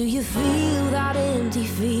 Do you feel that empty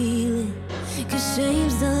feeling? 'Cause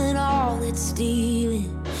shame's done all it's stealing,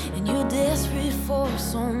 and you're desperate for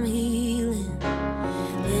some healing.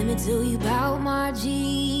 Let me tell you about my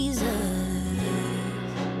Jesus.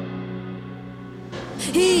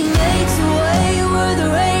 He makes a way where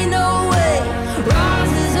there ain't no way.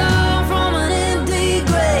 Rises up from an empty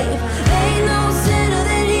grave. Ain't no sinner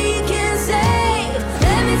that he can save.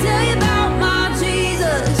 Let me tell you about my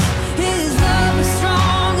Jesus. His love is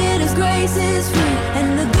strong and his grace is free.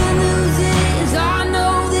 And the good news is I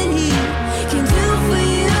know that he can do for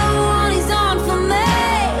you what he's done for me.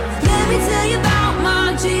 Let me tell you about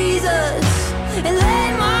my Jesus. And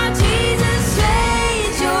let my Jesus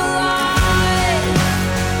change your life.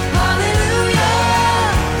 Hallelujah.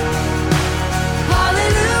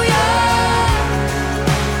 Hallelujah.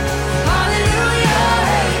 Hallelujah.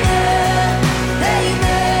 Amen.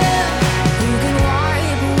 Amen. Who can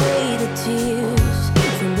wipe away the tears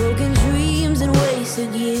from broken dreams and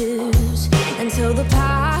wasted years until the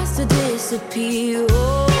past to disappear?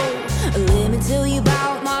 Oh, let me tell you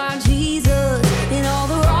about my Jesus and all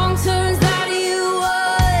the wrong turns that you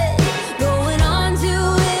would going on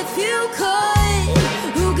to if you could.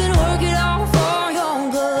 Who can work it all for your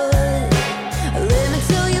good? Let me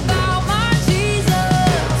tell you about my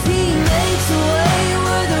Jesus. He makes a way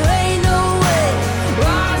where there ain't no way.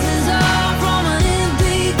 Rises up from an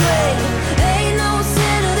empty grave. Ain't no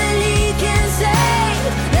sinner that he can save.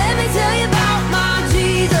 Let me tell you about my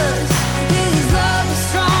Jesus. His love is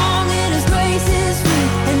strong and his grace is free.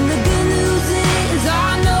 And the good news is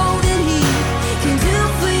I know that he can do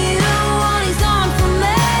for you what he's done for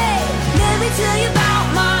me. Let me tell you about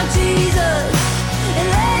my Jesus. And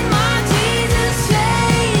let my Jesus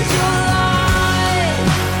change your life.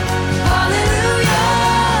 Hallelujah.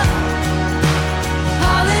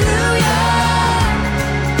 Hallelujah.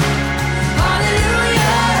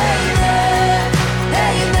 Hallelujah.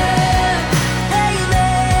 Amen.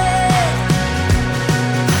 Amen.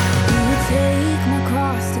 You would take my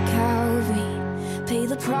cross to Calvary, pay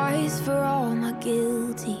the price for all my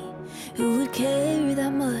guilty. Who would care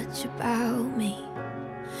that much about me?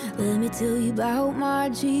 Let me tell you about my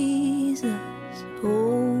Jesus.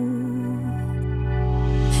 Oh,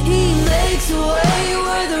 he makes a way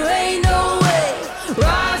where there ain't no way.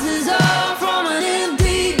 Rises up from an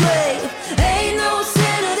empty grave. Ain't no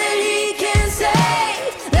sinner that he can save.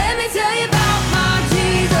 Let me tell you about my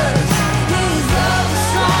Jesus. His love is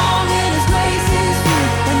strong and his grace is free.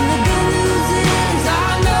 And the good news is I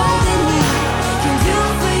know that he can do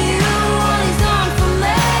for you what he's done for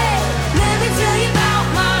me. Let me tell you about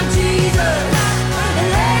my Jesus. And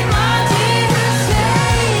let my Jesus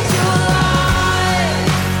change your life.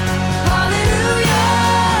 Hallelujah.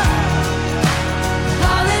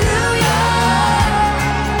 Hallelujah.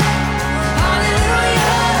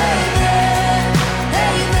 Hallelujah.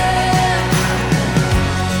 Amen.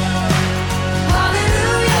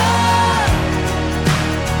 Hallelujah.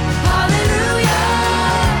 Hallelujah.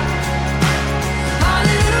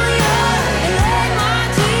 Hallelujah. And let my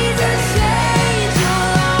Jesus change your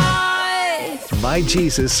life. My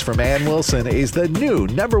Jesus from Ann Wilson is the new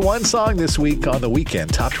 #1 song this week on the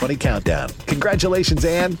Weekend Top 20 Countdown. Congratulations,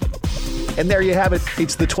 Ann. And there you have it.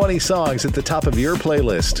 It's the 20 songs at the top of your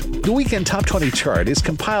playlist. The Weekend Top 20 chart is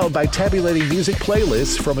compiled by tabulating music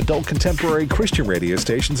playlists from adult contemporary Christian radio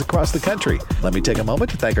stations across the country. Let me take a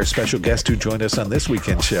moment to thank our special guests who joined us on this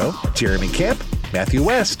weekend show: Jeremy Camp, Matthew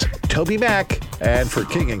West, Toby Mack, and for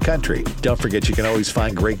King and Country. Don't forget you can always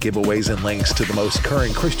find great giveaways and links to the most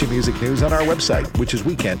current Christian music news on our website, which is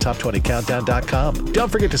weekendtop20countdown.com. Don't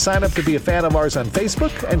forget to sign up to be a fan of ours on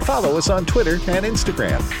Facebook and follow us on Twitter and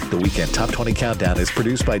Instagram. The Weekend Top 20 Countdown is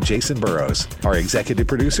produced by Jason Burrows. Our executive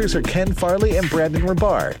producers are Ken Farley and Brandon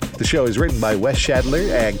Rabar. The show is written by Wes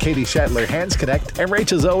Shadler and Katie Shadler Hands Connect, and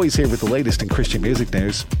Rachel's always here with the latest in Christian music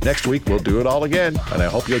news. Next week, we'll do it all again, and I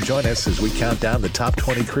hope you'll join us as we count down the top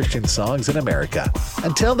 20 Christian songs in America. America.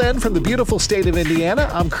 Until then, from the beautiful state of Indiana,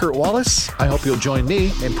 I'm Kurt Wallace. I hope you'll join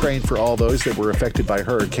me in praying for all those that were affected by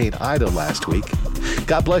Hurricane Ida last week.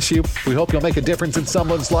 God bless you. We hope you'll make a difference in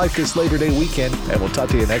someone's life this Labor Day weekend, and we'll talk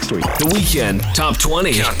to you next week. The Weekend Top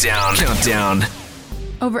 20 Countdown.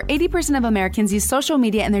 Over 80% of Americans use social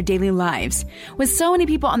media in their daily lives. With so many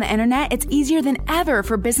people on the internet, it's easier than ever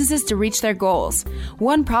for businesses to reach their goals.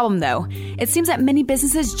 One problem, though, it seems that many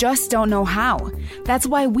businesses just don't know how. That's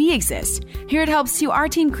why we exist. Here at Helps You, our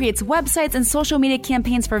team creates websites and social media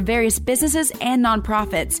campaigns for various businesses and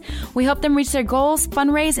nonprofits. We help them reach their goals,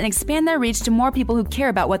 fundraise, and expand their reach to more people who care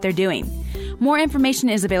about what they're doing. More information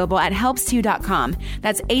is available at helps2.com.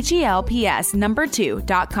 That's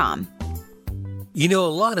HELPS2.com. You know, a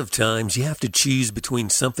lot of times you have to choose between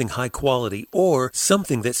something high quality or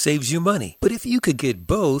something that saves you money. But if you could get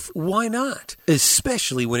both, why not?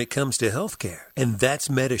 Especially when it comes to healthcare. And that's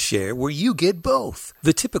MediShare, where you get both.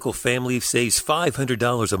 The typical family saves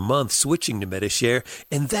 $500 a month switching to MediShare,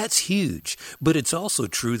 and that's huge. But it's also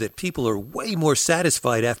true that people are way more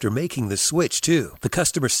satisfied after making the switch, too. The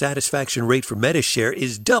customer satisfaction rate for MediShare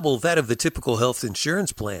is double that of the typical health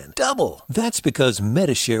insurance plan. Double! That's because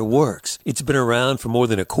MediShare works. It's been around for more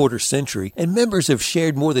than a quarter century, and members have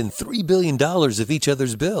shared more than $3 billion of each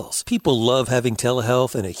other's bills. People love having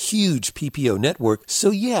telehealth and a huge PPO network, so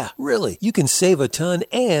yeah, really, you can save a ton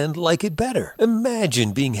and like it better.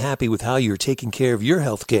 Imagine being happy with how you're taking care of your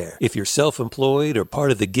health care. If you're self-employed or part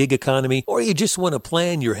of the gig economy, or you just want a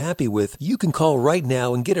plan you're happy with, you can call right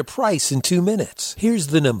now and get a price in 2 minutes. Here's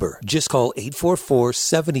the number. Just call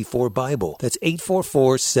 844-74-BIBLE. That's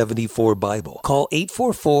 844-74-BIBLE. Call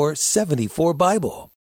 844-74-BIBLE.